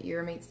 where the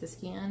ear meets the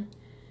skin.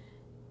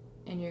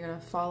 And you're going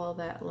to follow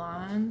that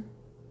line.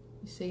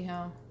 You see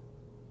how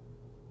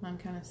mine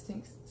kind of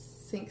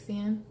sinks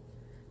in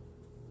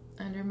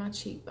under my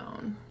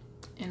cheekbone.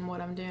 And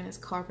what I'm doing is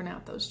carving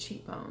out those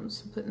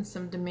cheekbones, putting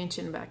some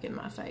dimension back in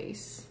my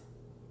face.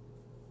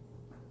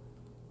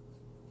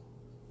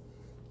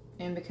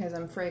 And because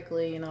I'm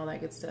freckly and all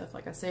that good stuff,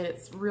 like I said,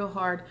 it's real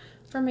hard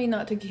for me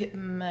not to get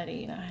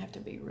muddy, and I have to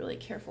be really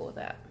careful with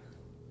that.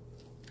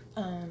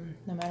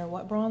 No matter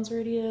what bronzer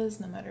it is,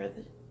 no matter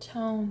the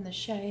tone, the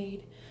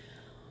shade,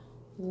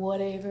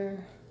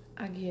 whatever,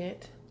 I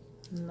get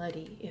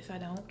muddy if I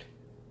don't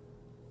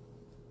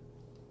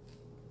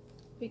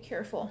be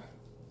careful.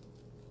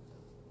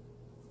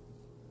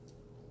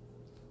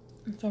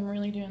 If I'm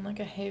really doing like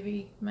a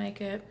heavy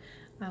makeup,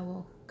 I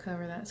will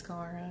cover that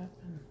scar up.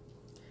 And,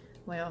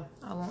 well,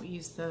 I won't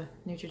use the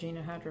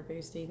Neutrogena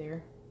Hydroboost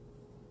either,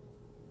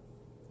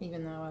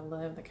 even though I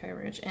love the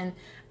coverage. And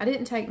I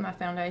didn't take my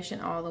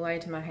foundation all the way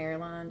to my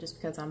hairline just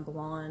because I'm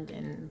blonde,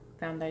 and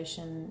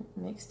foundation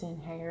mixed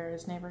in hair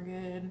is never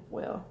good.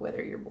 Well,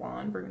 whether you're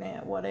blonde,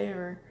 brunette,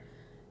 whatever,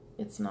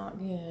 it's not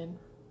good.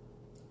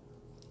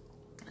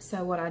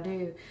 So what I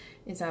do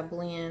is I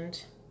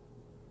blend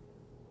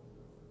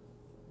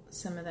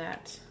some of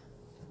that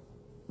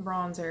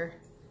bronzer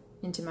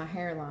into my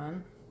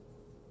hairline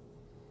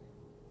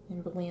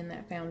and blend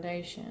that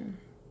foundation.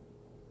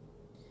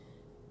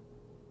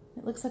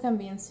 It looks like I'm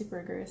being super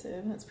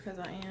aggressive. That's because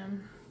I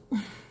am.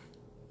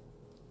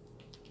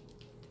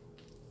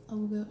 I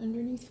will go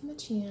underneath my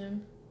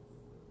chin,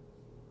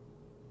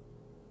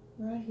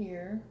 right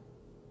here,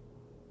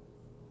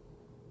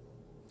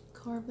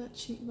 carve that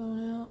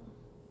cheekbone out.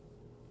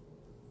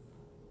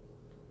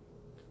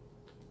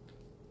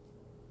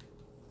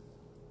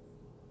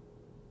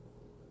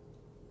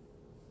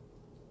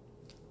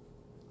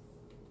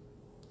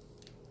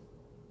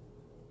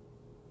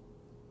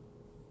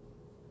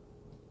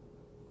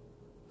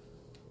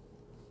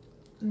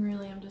 And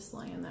really, I'm just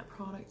laying that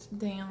product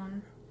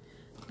down.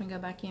 I'm gonna go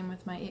back in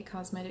with my It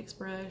Cosmetics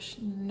brush.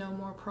 No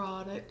more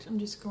product. I'm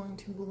just going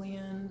to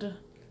blend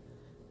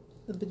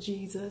the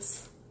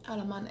bejesus out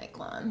of my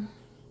neckline.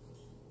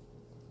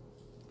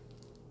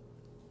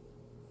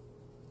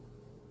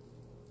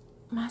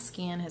 My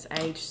skin has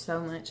aged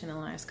so much in the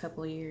last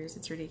couple of years.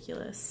 It's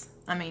ridiculous.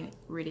 I mean,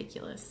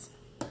 ridiculous.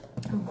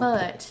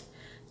 But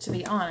to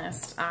be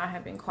honest, I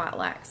have been quite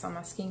lax on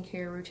my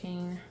skincare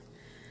routine.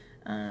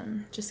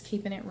 Just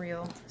keeping it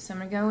real. So I'm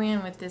going to go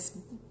in with this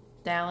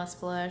Dallas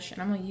blush,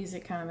 and I'm going to use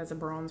it kind of as a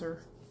bronzer.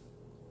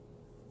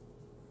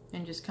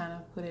 And just kind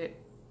of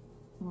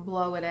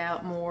blow it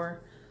out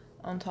more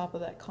on top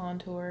of that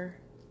contour,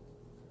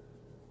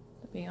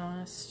 to be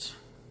honest.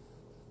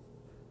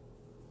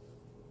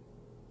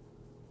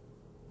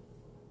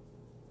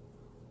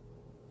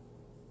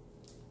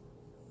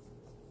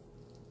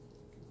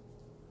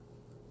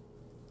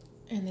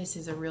 And this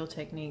is a Real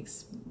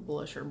Techniques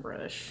blusher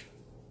brush.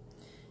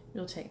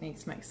 Real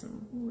Techniques makes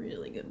some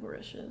really good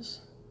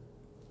brushes.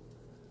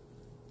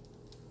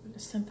 But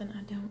it's something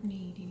I don't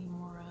need any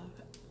more of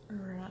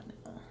right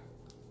now.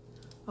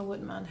 I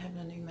wouldn't mind having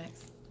a new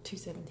Max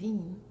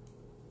 217,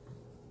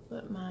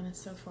 but mine is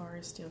so far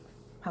is still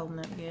holding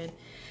up good.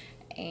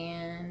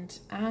 And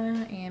I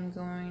am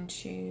going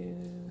to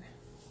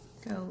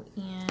go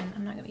in.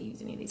 I'm not going to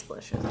use any of these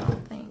blushes, I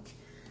don't think,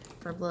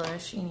 for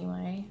blush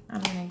anyway.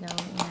 I'm going to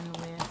go in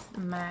with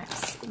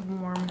MAC's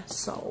Warm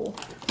Soul.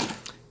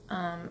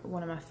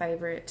 One of my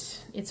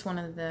favorite, it's one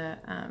of the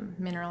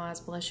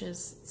Mineralize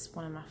blushes. It's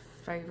one of my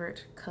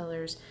favorite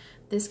colors.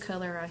 This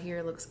color right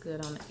here looks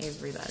good on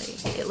everybody.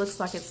 It looks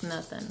like it's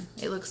nothing.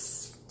 It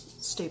looks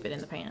stupid in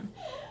the pan,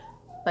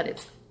 but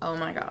it's, oh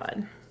my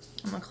God.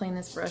 I'm gonna clean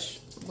this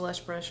blush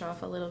brush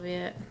off a little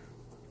bit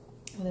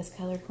with this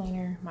color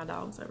cleaner. My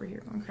dog's over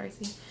here going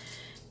crazy.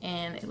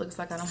 And it looks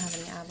like I don't have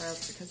any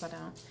eyebrows because I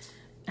don't.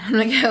 I'm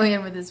gonna go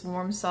in with this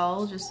Warm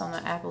Soul just on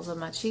the apples of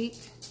my cheek.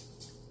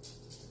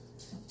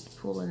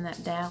 Pull in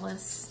that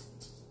Dallas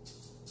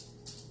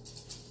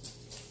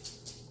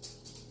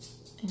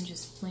and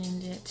just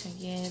blend it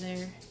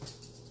together.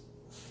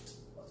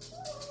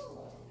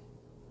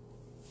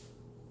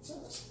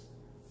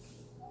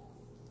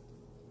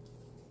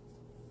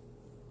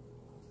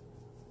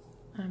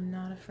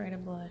 afraid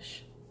of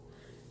blush.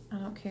 I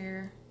don't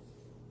care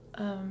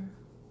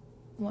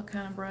what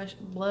kind of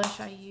blush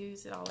I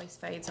use. It always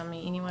fades on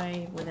me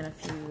anyway within a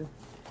few,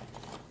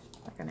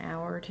 like an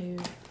hour or two.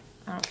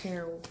 I don't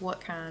care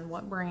what kind,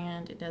 what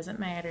brand, it doesn't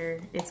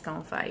matter. It's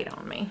gonna fade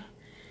on me.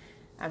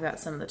 I've got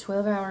some of the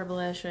 12-hour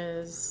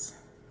blushes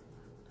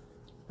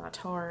by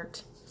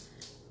Tarte.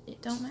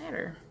 It don't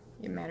matter.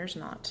 It matters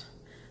not.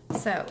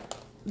 So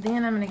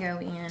then I'm gonna go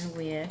in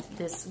with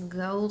this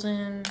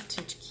golden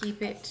to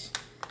keep it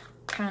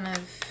kind of,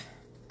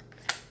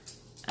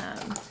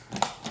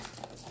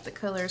 the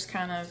color's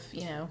kind of,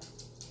 you know,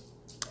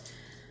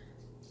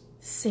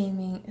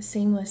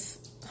 seamless.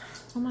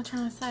 What am I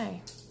trying to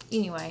say?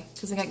 Anyway,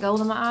 because I got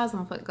gold on my eyes, I'm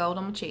gonna put gold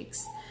on my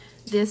cheeks.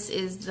 This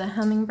is the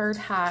Hummingbird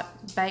Hype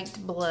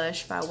Baked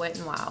Blush by Wet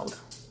n Wild.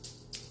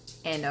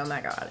 And oh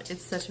my god,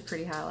 it's such a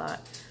pretty highlight.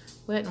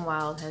 Wet n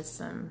Wild has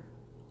some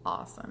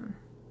awesome,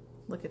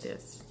 look at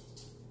this.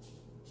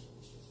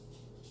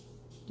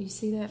 Do you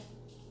see that?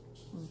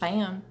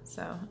 Bam.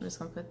 So I'm just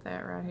gonna put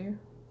that right here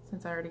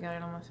since I already got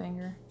it on my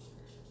finger.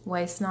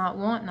 Waste not,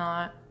 want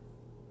not.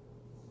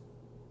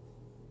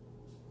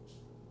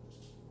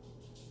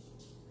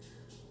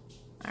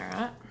 All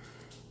right.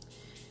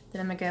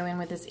 Then I'm gonna go in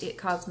with this It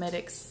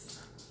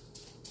Cosmetics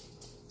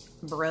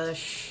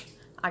brush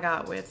I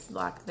got with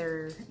like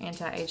their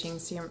anti-aging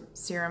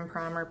serum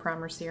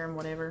primer serum,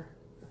 whatever.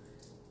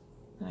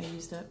 I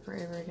used up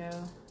forever ago,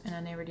 and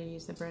I never did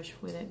use the brush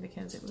with it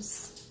because it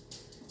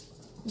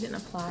didn't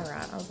apply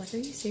right. I was like, are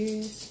you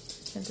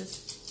serious? And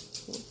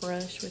this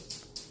brush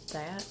with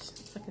that,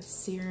 it's like a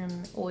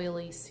serum,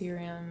 oily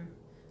serum,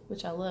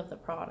 which I love the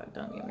product,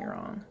 don't get me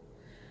wrong.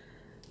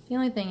 The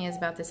only thing is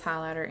about this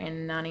highlighter,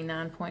 and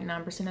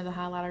 99.9% of the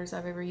highlighters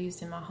I've ever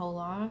used in my whole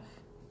life,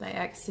 they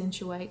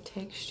accentuate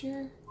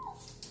texture.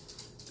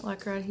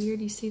 Like right here,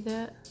 do you see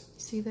that?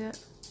 See that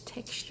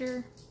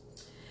texture?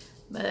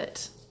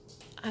 But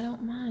I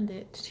don't mind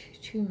it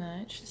too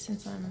much.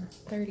 Since I'm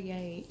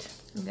 38,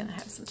 I'm gonna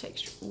have some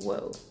texture.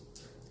 Whoa.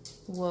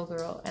 Whoa,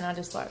 girl. And I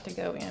just like to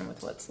go in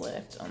with what's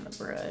left on the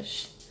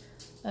brush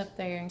up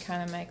there and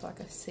kind of make like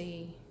a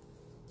C.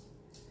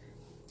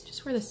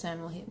 Just where the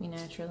sun will hit me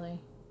naturally.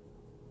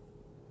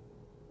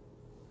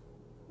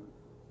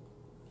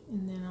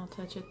 And then I'll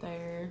touch it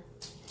there.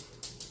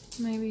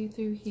 Maybe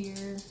through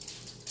here.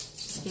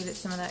 Just give it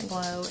some of that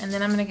glow. And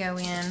then I'm going to go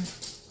in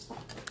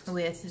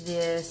with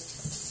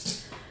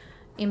this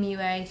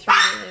MUA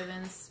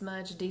 311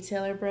 Smudge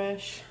Detailer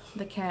Brush.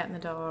 The cat and the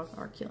dog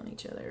are killing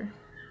each other.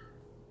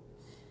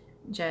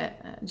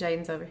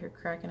 Jaden's over here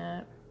cracking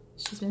up.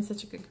 She's been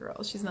such a good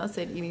girl. She's not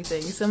said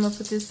anything. So I'm going to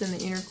put this in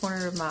the inner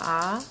corner of my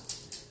eye.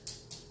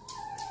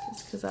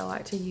 Just because I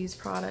like to use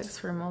products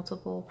for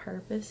multiple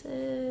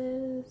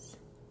purposes.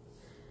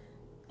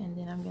 And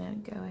then I'm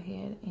going to go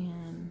ahead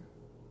and,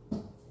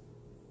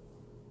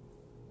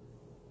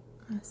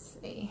 let's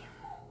see.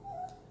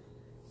 I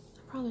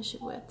probably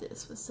should wet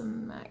this with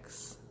some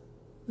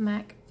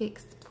MAC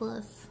Fix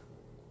Plus.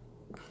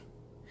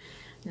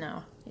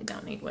 No, it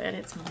don't need wet.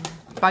 It's mine.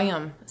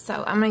 Bam.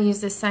 So I'm going to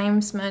use this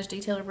same smudge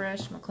detailer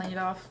brush. I'm going to clean it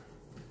off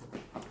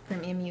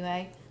from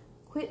MUA.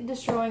 Quit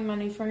destroying my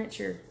new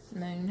furniture,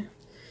 Moon.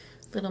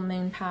 Little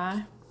moon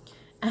pie.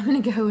 I'm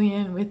going to go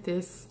in with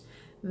this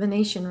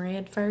Venetian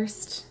red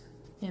first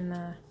in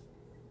the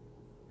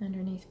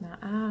underneath my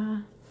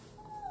eye.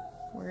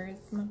 Where is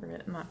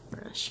my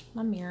brush?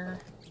 My mirror.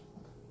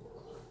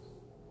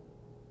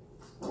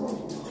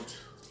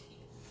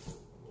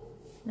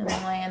 And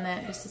I'm laying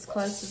that just as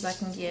close as I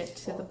can get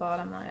to the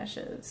bottom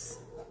lashes.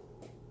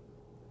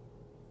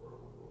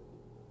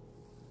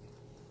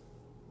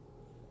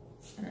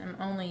 And I'm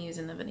only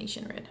using the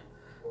Venetian red.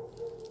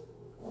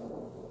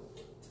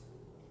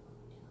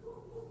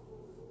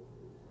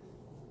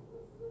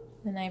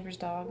 The neighbor's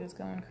dog is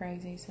going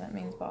crazy, so that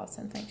means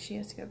Boston thinks she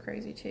has to go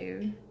crazy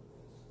too.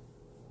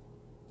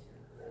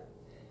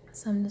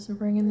 So I'm just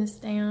bringing this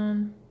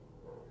down,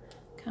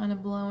 kind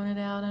of blowing it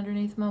out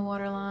underneath my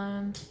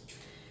waterline.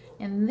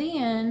 And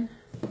then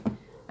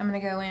I'm going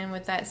to go in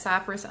with that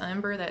Cypress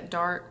Umber, that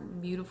dark,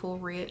 beautiful,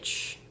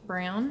 rich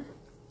brown.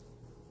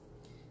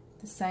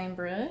 The same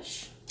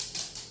brush.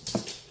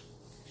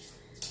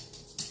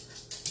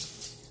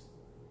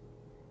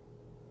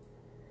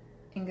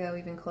 And go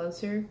even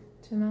closer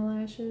to my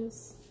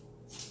lashes.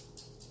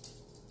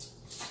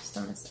 Just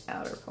on this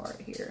outer part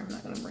here. I'm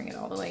not going to bring it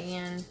all the way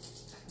in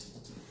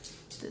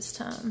this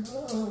time.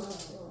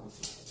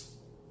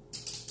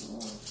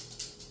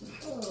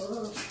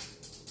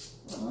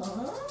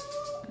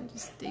 And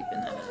just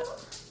deepen that up.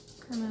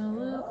 Come in a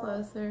little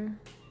closer.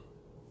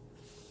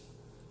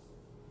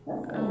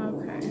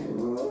 Okay.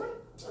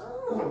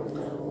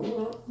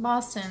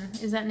 Boston,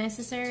 is that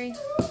necessary?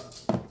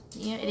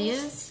 Yeah, it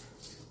is.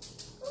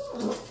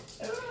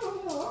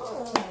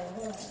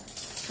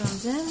 So I'm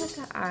done with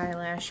the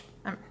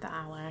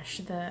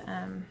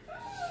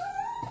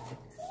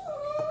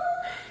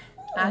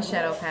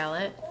eyeshadow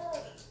palette.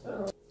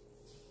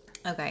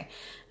 Okay,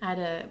 I had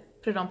to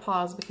put it on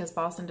pause because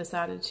Boston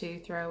decided to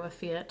throw a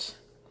fit.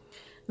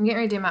 I'm getting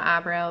ready to do my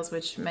eyebrows,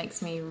 which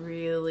makes me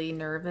really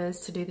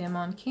nervous to do them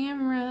on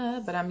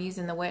camera, but I'm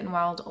using the Wet n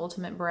Wild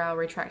Ultimate Brow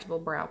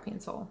Retractable Brow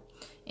Pencil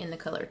in the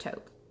color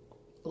Taupe.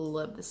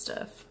 Love this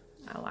stuff.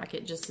 I like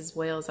it just as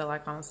well as I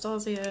like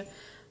Anastasia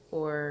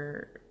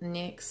or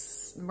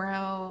NYX's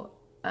brow,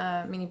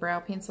 mini brow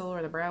pencil,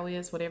 or the Brow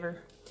Is,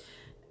 whatever.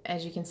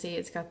 As you can see,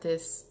 it's got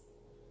this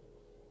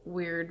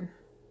weird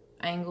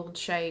angled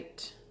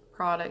shaped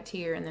product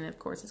here, and then of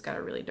course it's got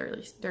a really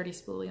dirty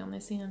spoolie on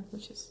this end,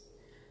 which is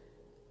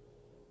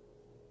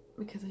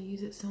because I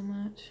use it so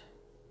much.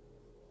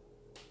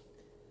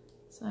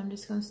 So I'm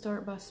just going to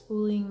start by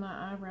spooling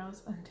my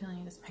eyebrows. I'm telling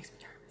you, this makes me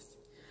nervous.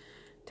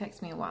 It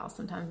takes me a while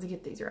sometimes to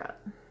get these right.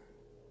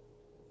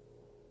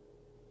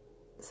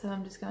 So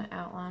I'm just going to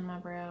outline my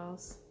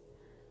brows.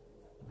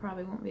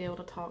 Probably won't be able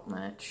to talk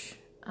much.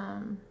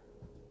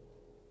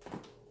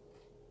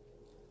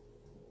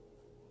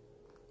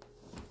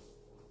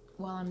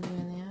 While I'm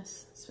doing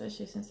this,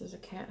 especially since there's a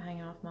cat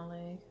hanging off my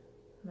leg.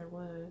 There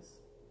was.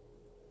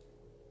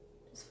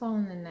 Just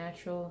following the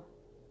natural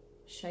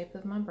shape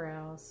of my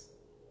brows.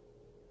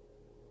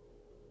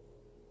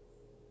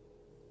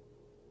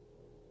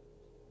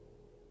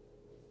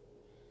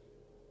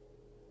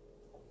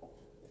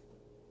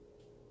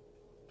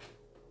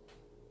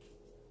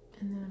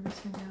 And then I'm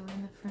just going to go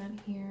in the front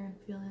here and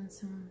fill in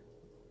some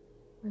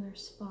where they're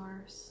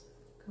sparse.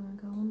 Going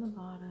to go on the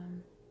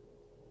bottom.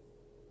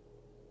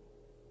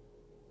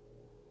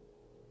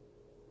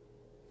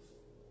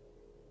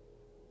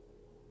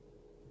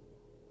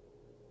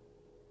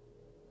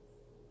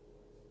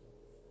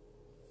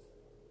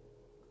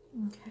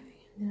 Okay,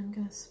 and then I'm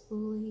going to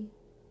spoolie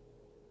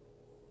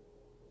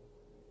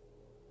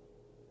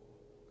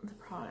the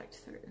product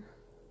through.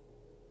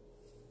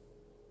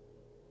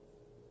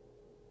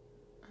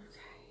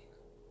 Okay,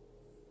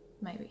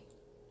 maybe.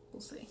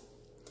 We'll see.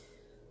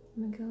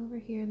 I'm going to go over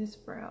here. This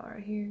brow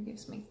right here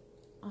gives me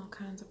all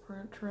kinds of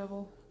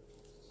trouble.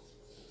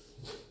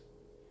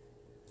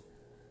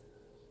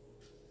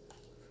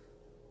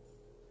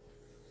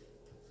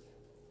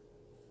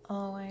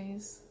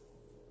 Always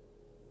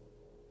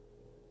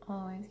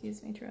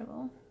gives me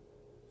trouble.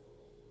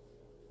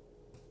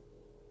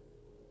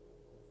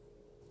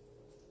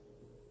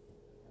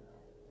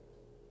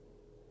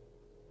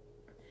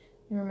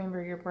 And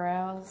remember, your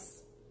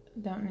brows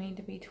don't need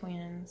to be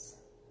twins,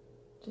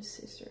 just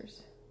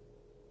sisters.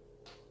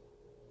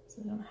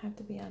 So they don't have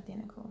to be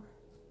identical.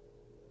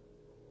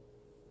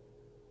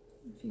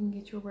 If you can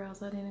get your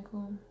brows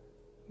identical,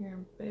 you're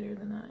better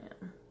than I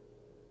am.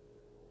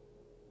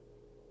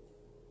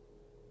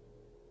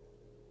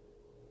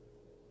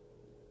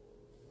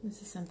 This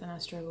is something I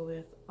struggle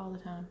with all the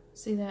time.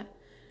 See that?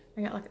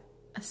 I got like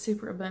a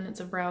super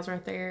abundance of brows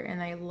right there, and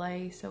they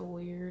lay so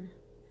weird.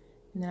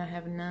 And then I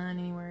have none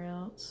anywhere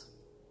else.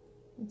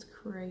 It's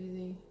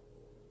crazy.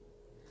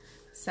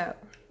 So,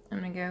 I'm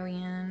going to go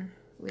in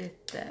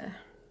with the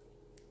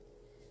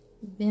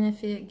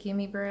Benefit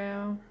Gimme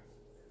Brow,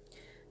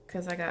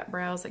 because I got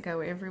brows that go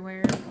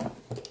everywhere,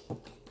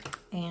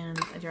 and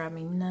they drive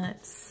me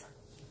nuts.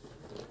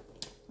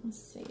 Let's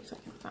see if I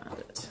can find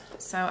it.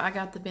 So I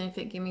got the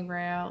Benefit Gimme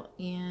Brow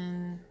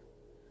in,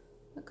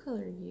 what color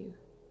are you?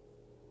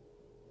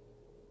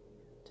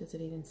 Does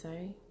it even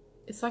say?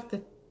 It's like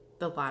the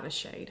lightest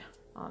shade,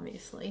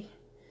 obviously.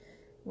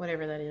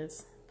 Whatever that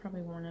is.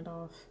 Probably worn it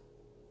off.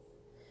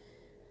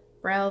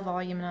 Brow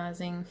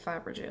Voluminizing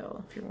Fiber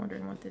Gel, if you're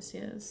wondering what this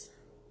is.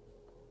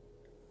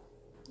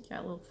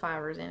 Got little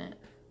fibers in it.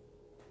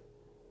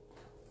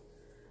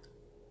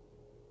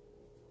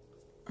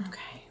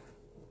 Okay.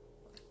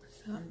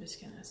 So I'm just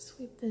gonna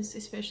sweep this,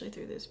 especially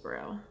through this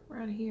brow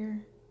right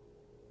here.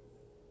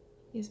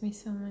 Gives me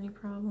so many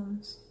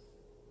problems.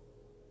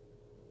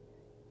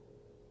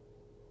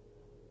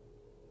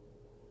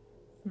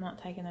 I'm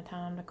not taking the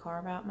time to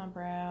carve out my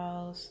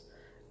brows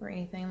or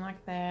anything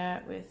like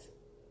that with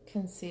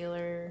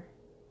concealer.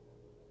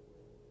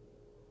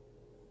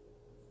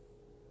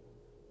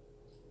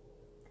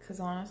 Because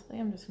honestly,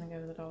 I'm just gonna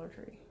go to the Dollar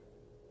Tree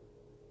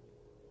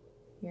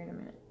here in a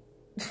minute.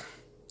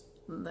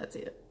 That's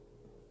it.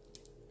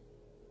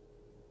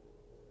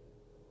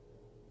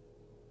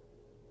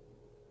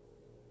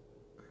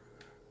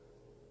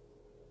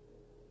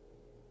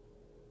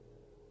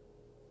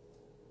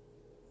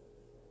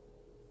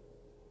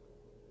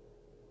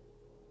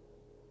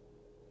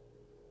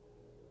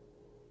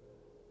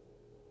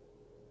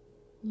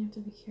 You have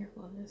to be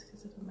careful of this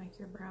because it'll make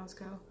your brows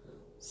go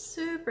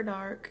super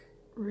dark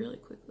really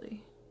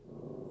quickly.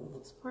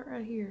 This part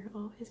right here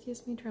always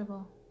gives me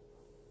trouble.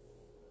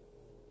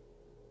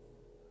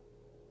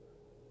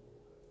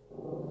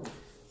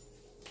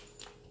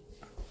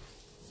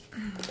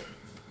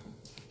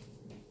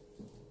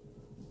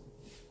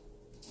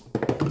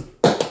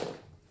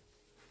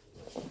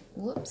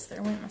 Whoops,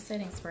 there went my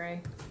setting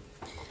spray.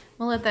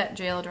 We'll let that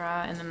gel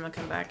dry, and then I'm gonna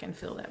come back and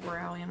fill that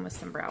brow in with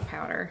some brow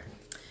powder.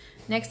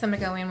 Next, I'm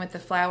gonna go in with the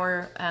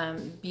Flower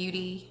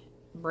Beauty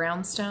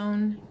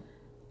Brownstone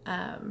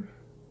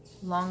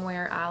long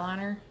wear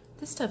eyeliner.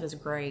 This stuff is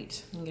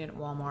great. You can get it at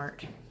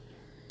Walmart.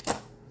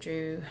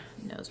 Drew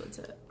knows what's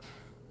up.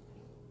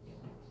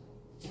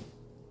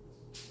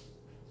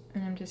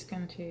 And I'm just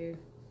going to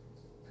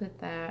put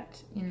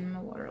that in my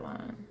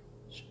waterline.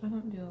 I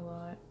don't do a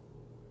lot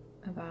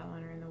of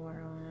eyeliner in the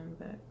waterline,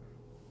 but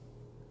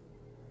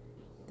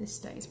this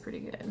stays pretty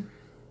good.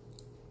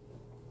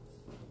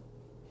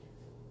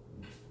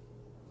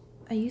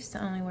 I used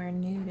to only wear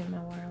Nude in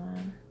my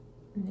waterline,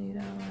 Nude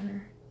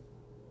eyeliner.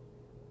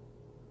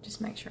 Just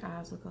makes your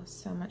eyes look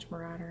so much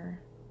brighter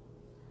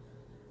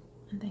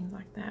and things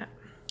like that.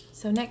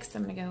 So next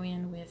I'm gonna go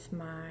in with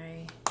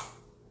my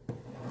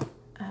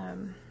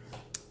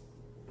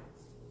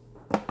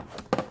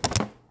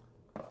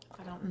if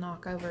I don't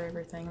knock over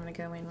everything, I'm gonna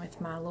go in with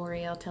my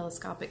L'Oreal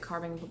Telescopic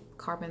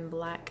Carbon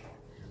Black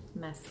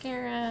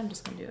mascara. I'm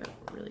just gonna do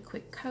a really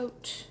quick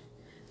coat.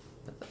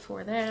 But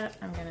before that,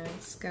 I'm gonna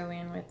just go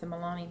in with the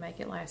Milani Make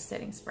It Last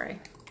setting spray.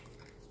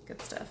 Good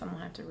stuff. I'm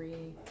gonna have to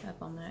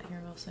re-up on that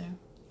here real soon.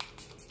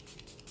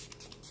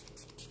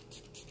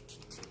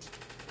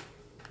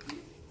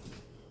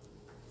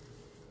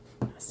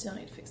 I still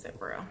need to fix that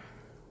brow.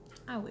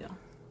 I will.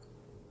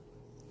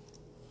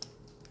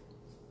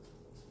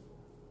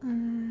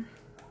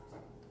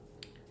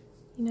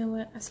 You know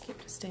what? I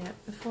skipped a step.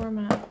 Before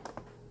my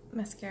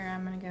mascara,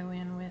 I'm going to go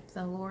in with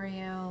the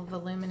L'Oreal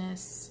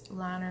Voluminous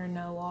Liner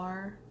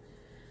Noir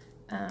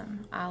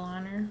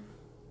eyeliner.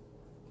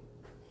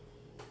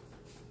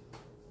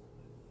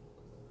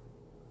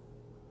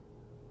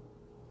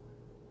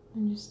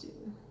 And just do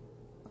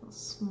a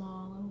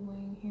small little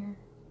wing here.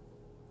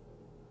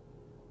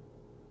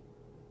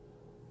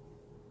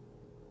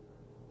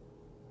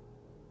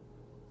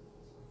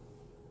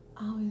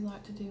 I always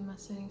like to do my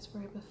setting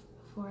spray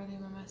before I do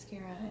my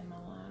mascara and my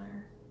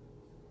liner.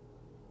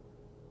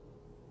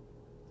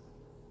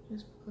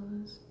 Just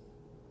because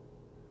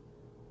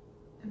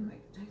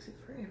it takes it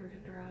forever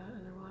to dry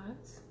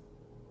otherwise.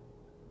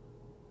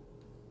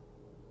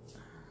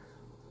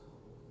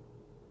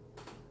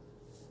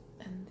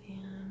 And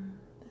then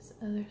this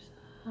other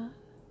side.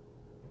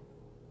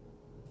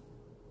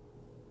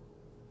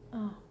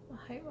 Oh, I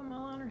hate when my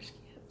liner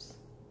skips.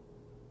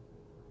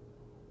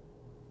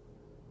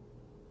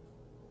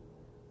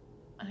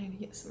 I need to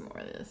get some more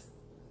of this.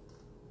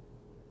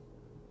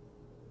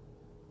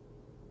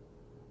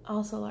 I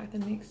also like the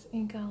NYX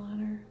ink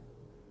eyeliner.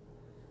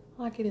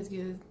 I like it as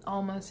good,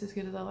 almost as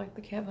good as I like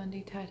the Kat Von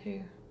D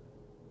tattoo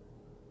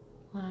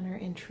liner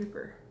in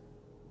Trooper,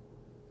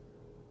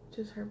 which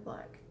is her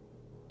black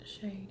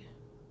shade.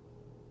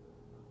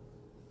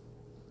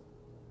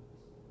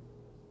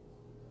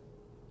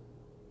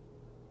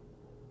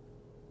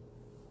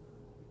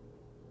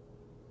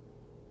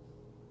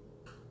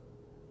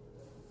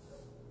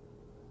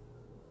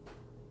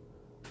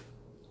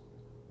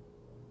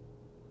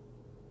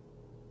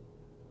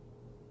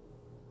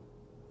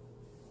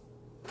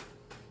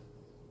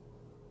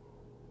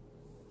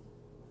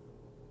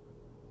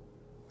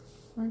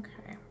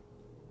 Okay.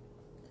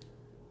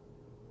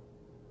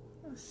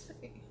 Let's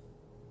see.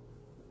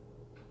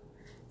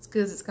 As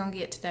good as it's gonna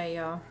get today,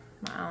 y'all.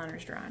 My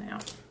eyeliner's drying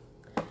out.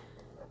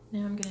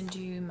 Now I'm gonna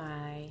do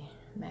my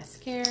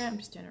mascara. I'm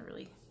just doing a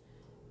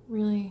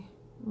really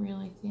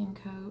thin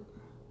coat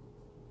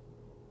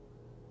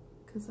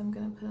because I'm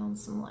gonna put on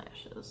some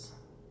lashes.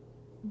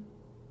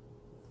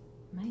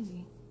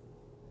 Maybe.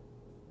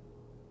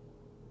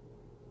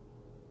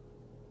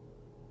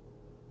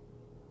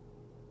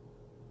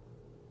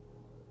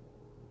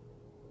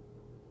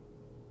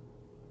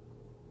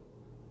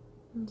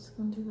 I'm just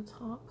going to do the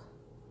top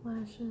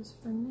lashes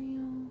for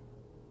now.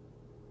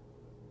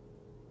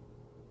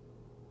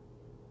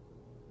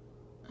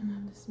 And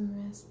I just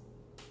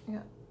I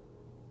got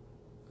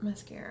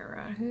mascara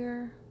right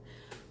here.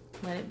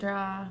 Let it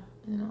dry,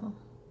 and I'll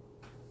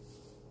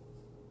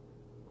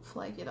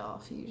flake it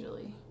off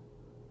usually.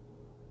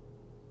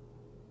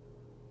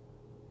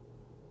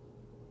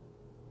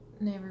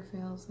 Never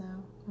fails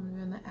though. I'm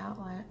doing the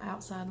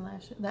outside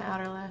lashes, the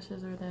outer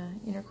lashes or the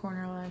inner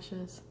corner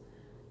lashes.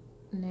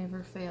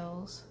 Never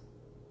fails.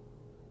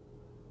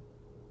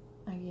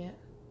 I get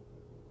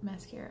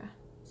mascara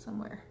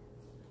somewhere.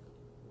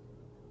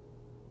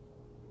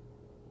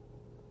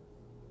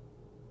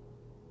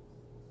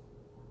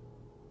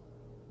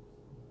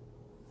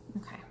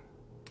 Okay.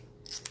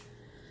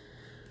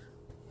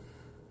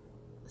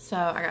 So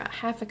I got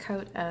half a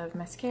coat of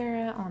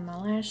mascara on my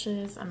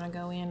lashes. I'm gonna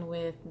go in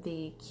with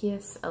the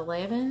Kiss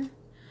 11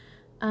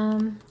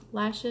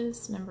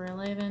 lashes, number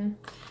 11.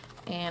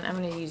 And I'm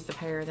gonna use the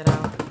pair that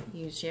I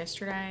used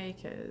yesterday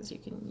because you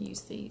can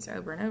use these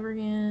over and over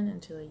again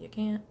until you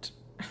can't.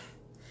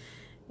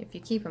 If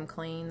you keep them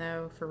clean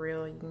though, for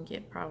real, you can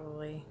get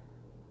probably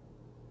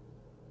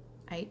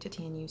 8 to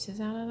 10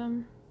 uses out of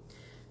them.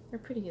 They're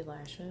pretty good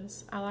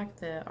lashes. I like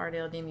the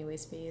Ardell Demi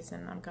Wispies,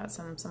 and I've got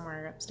some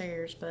somewhere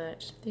upstairs,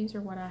 but these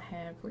are what I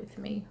have with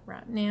me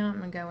right now. I'm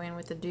gonna go in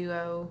with the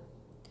Duo.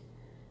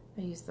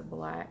 I used the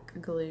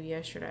black glue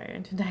yesterday,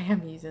 and today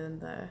I'm using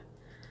the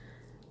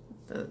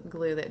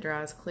glue that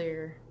dries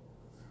clear.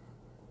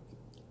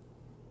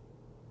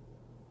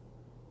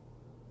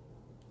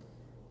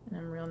 And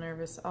I'm real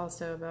nervous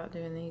also about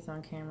doing these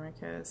on camera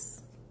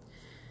because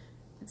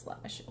it's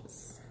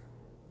lashes.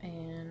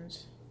 And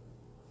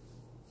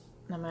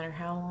no matter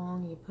how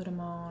long you put them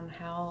on,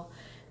 how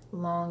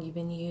long you've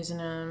been using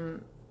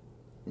them,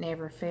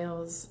 never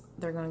fails,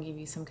 they're going to give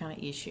you some kind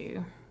of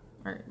issue.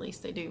 Or at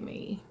least they do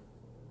me.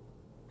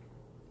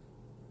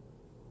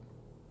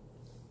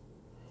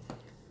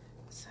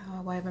 So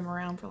I wave them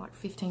around for like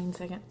 15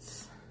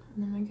 seconds.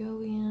 And then I go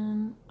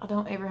in. I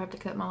don't ever have to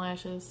cut my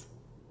lashes.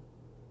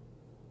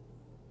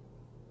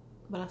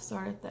 But I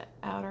start at the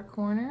outer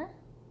corner,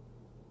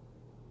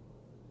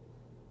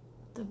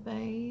 the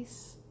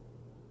base,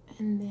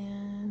 and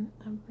then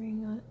I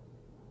bring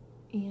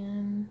it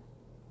in.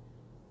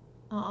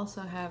 I'll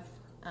also have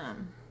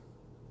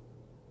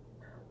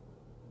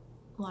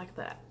like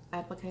the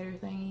applicator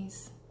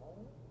thingies,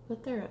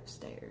 but they're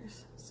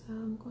upstairs. So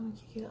I'm going to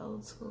kick it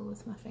old school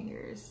with my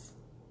fingers.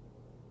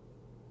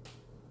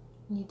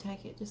 And you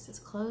take it just as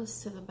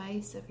close to the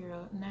base of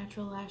your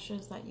natural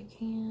lashes that you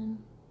can.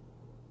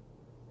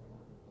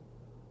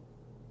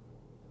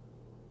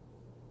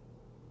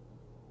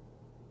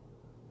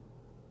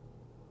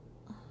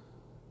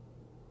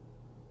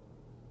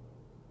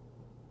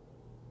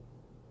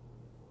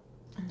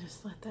 And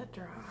just let that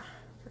dry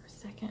for a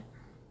second.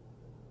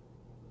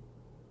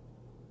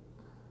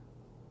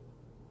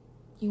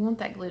 You want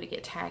that glue to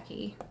get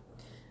tacky.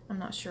 I'm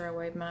not sure I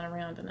waved mine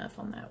around enough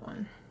on that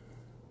one.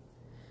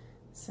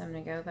 So I'm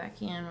gonna go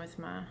back in with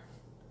my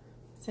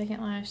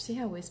second lash. See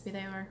how wispy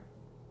they are?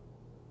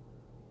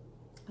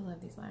 I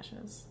love these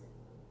lashes.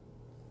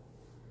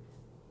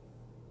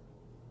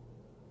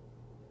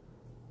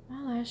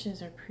 My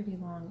lashes are pretty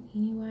long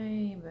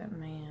anyway, but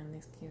man,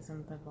 this gives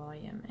them the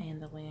volume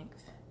and the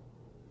length.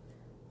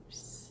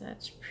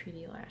 Such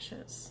pretty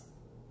lashes.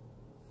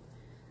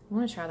 I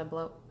want to try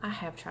the I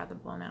have tried the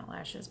blown out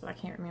lashes, but I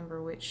can't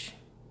remember which,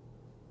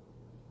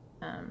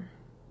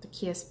 the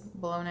Kiss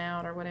blown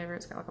out or whatever.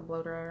 It's got like a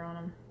blow dryer on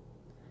them.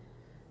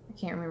 I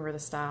can't remember the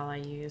style I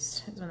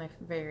used. It was when they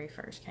very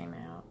first came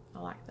out. I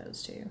like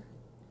those too.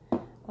 I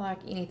like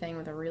anything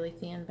with a really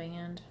thin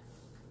band.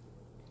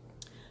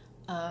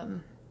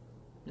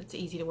 It's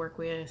easy to work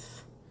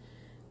with.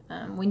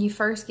 When you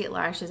first get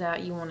lashes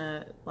out, you want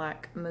to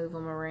like move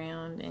them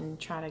around and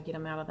try to get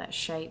them out of that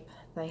shape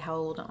they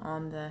hold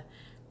on the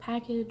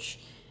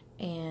package,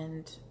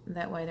 and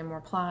that way they're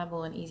more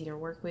pliable and easy to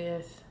work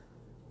with.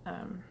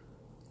 At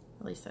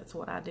least that's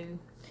what I do.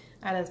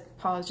 I had to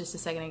pause just a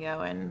second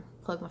ago and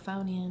plug my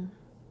phone in.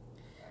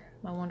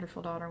 My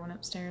wonderful daughter went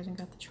upstairs and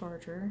got the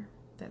charger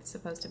that's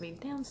supposed to be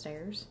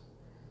downstairs.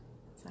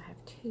 So I have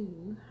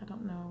two. I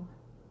don't know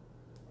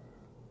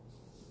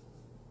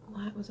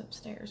why it was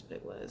upstairs, but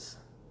it was.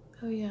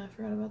 Oh yeah, I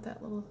forgot about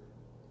that little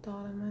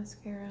dot of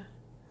mascara.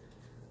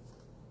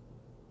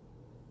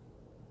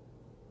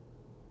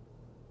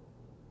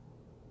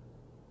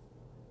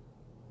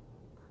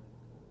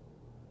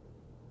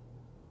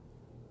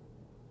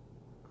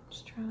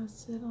 Just trying to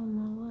sit on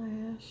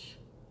my lash.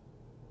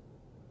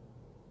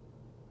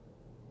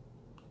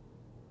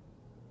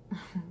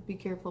 Be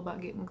careful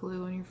about getting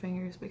glue on your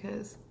fingers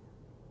because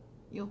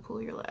you'll pull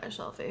your lash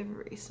off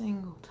every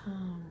single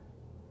time.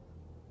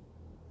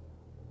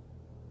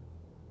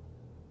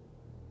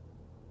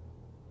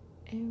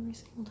 Every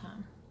single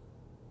time.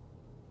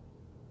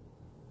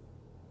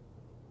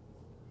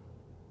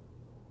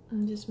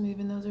 I'm just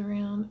moving those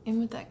around, and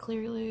with that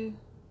clear glue,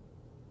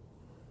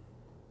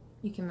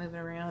 you can move it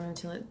around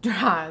until it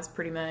dries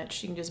pretty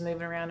much. You can just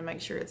move it around to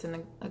make sure it's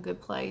in a good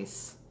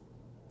place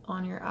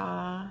on your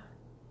eye.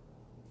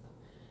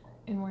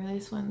 And where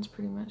this one's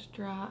pretty much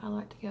dry, I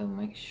like to go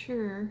make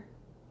sure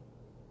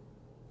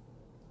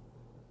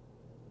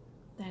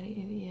that it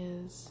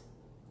is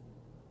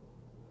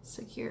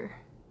secure.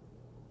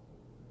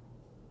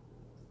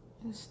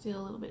 It's still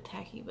a little bit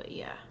tacky, but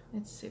yeah,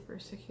 it's super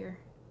secure.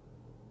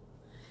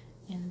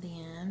 And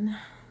then,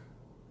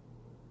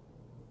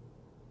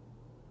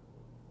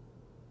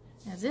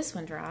 as this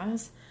one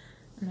dries,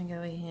 I'm gonna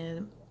go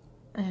ahead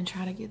and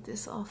try to get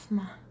this off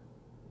my...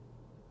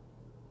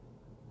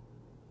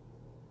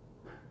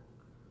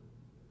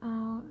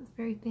 Oh, it's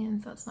very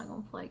thin, so it's not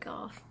gonna flake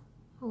off.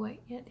 Oh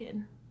wait, yeah, it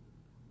did.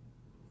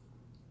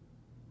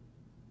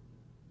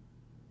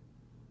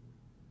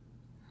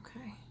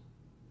 Okay.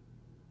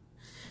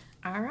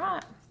 All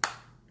right,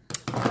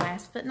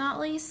 last but not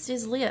least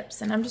is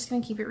lips, and I'm just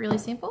going to keep it really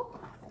simple.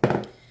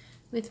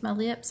 With my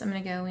lips, I'm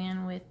going to go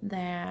in with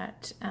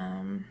that,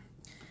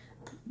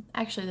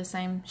 actually the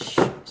same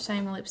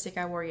lipstick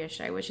I wore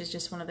yesterday, which is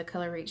just one of the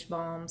Color Reach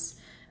Balms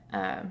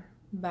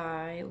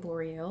by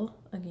L'Oreal.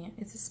 Again,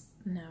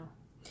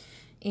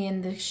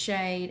 in the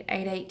shade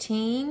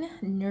 818,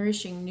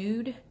 Nourishing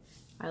Nude.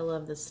 I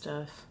love this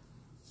stuff.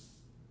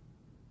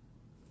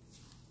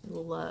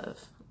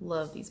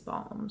 Love these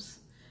balms.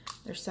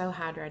 They're so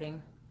hydrating.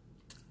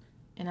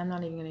 And I'm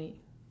not even gonna,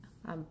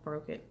 I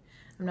broke it.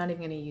 I'm not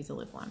even gonna use a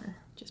lip liner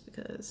just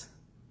because.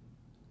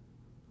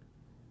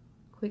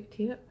 Quick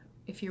tip,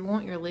 if you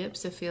want your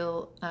lips to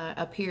feel,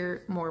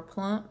 appear more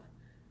plump,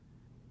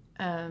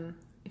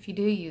 if you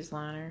do use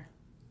liner,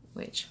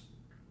 which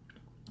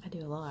I do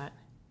a lot.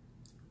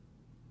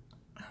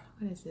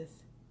 What is this?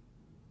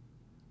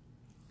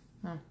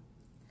 Huh.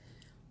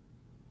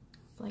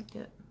 Flaked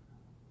it.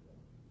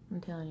 I'm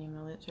telling you,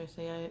 my lips are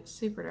it's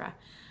super dry.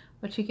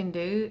 What you can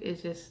do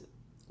is just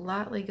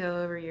lightly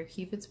go over your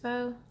Cupid's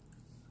bow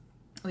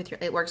with your,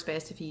 it works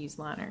best if you use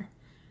liner.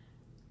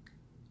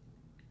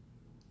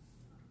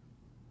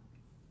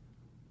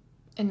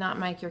 And not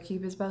make your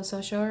Cupid's bow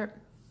so sharp.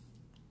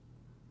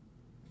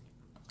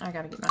 I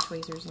gotta get my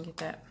tweezers and get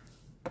that.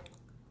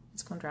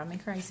 It's gonna drive me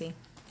crazy.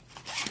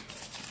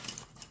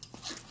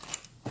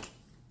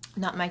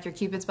 Not make your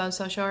Cupid's bow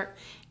so sharp,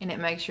 and it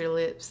makes your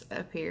lips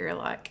appear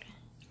like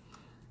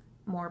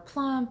more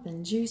plump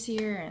and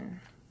juicier and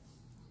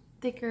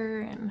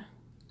thicker. And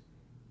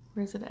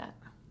where's it at?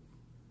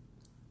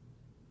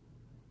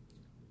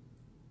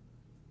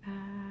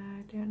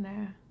 I don't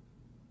know.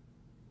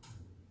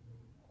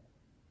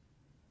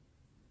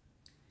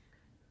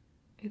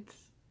 It's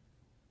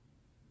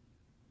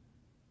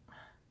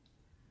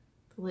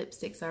the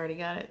lipstick's already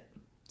got it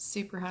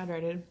super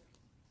hydrated.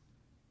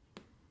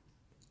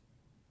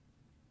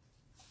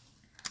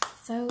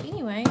 So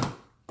anyway,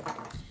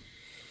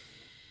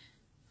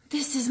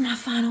 this is my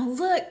final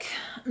look.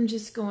 I'm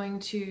just going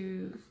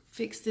to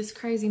fix this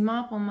crazy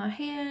mop on my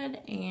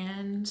head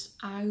and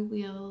I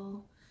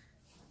will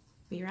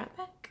be right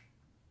back.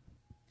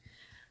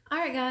 All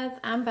right guys,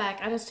 I'm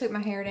back. I just took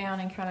my hair down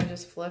and kind of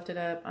just fluffed it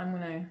up.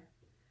 I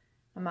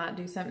might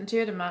do something to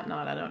it, I might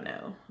not, I don't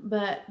know.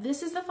 But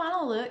this is the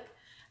final look.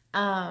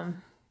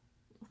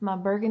 My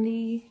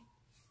burgundy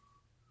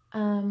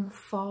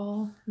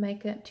fall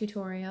makeup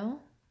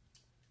tutorial.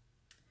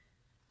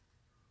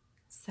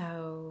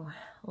 So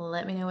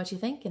let me know what you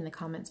think in the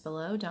comments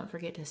below. Don't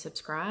forget to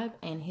subscribe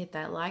and hit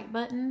that like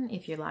button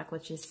if you like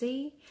what you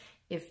see.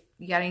 If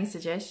you got any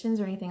suggestions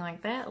or anything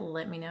like that,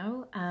 let me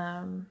know.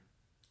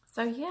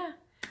 So yeah,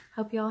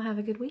 hope you all have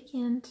a good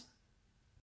weekend.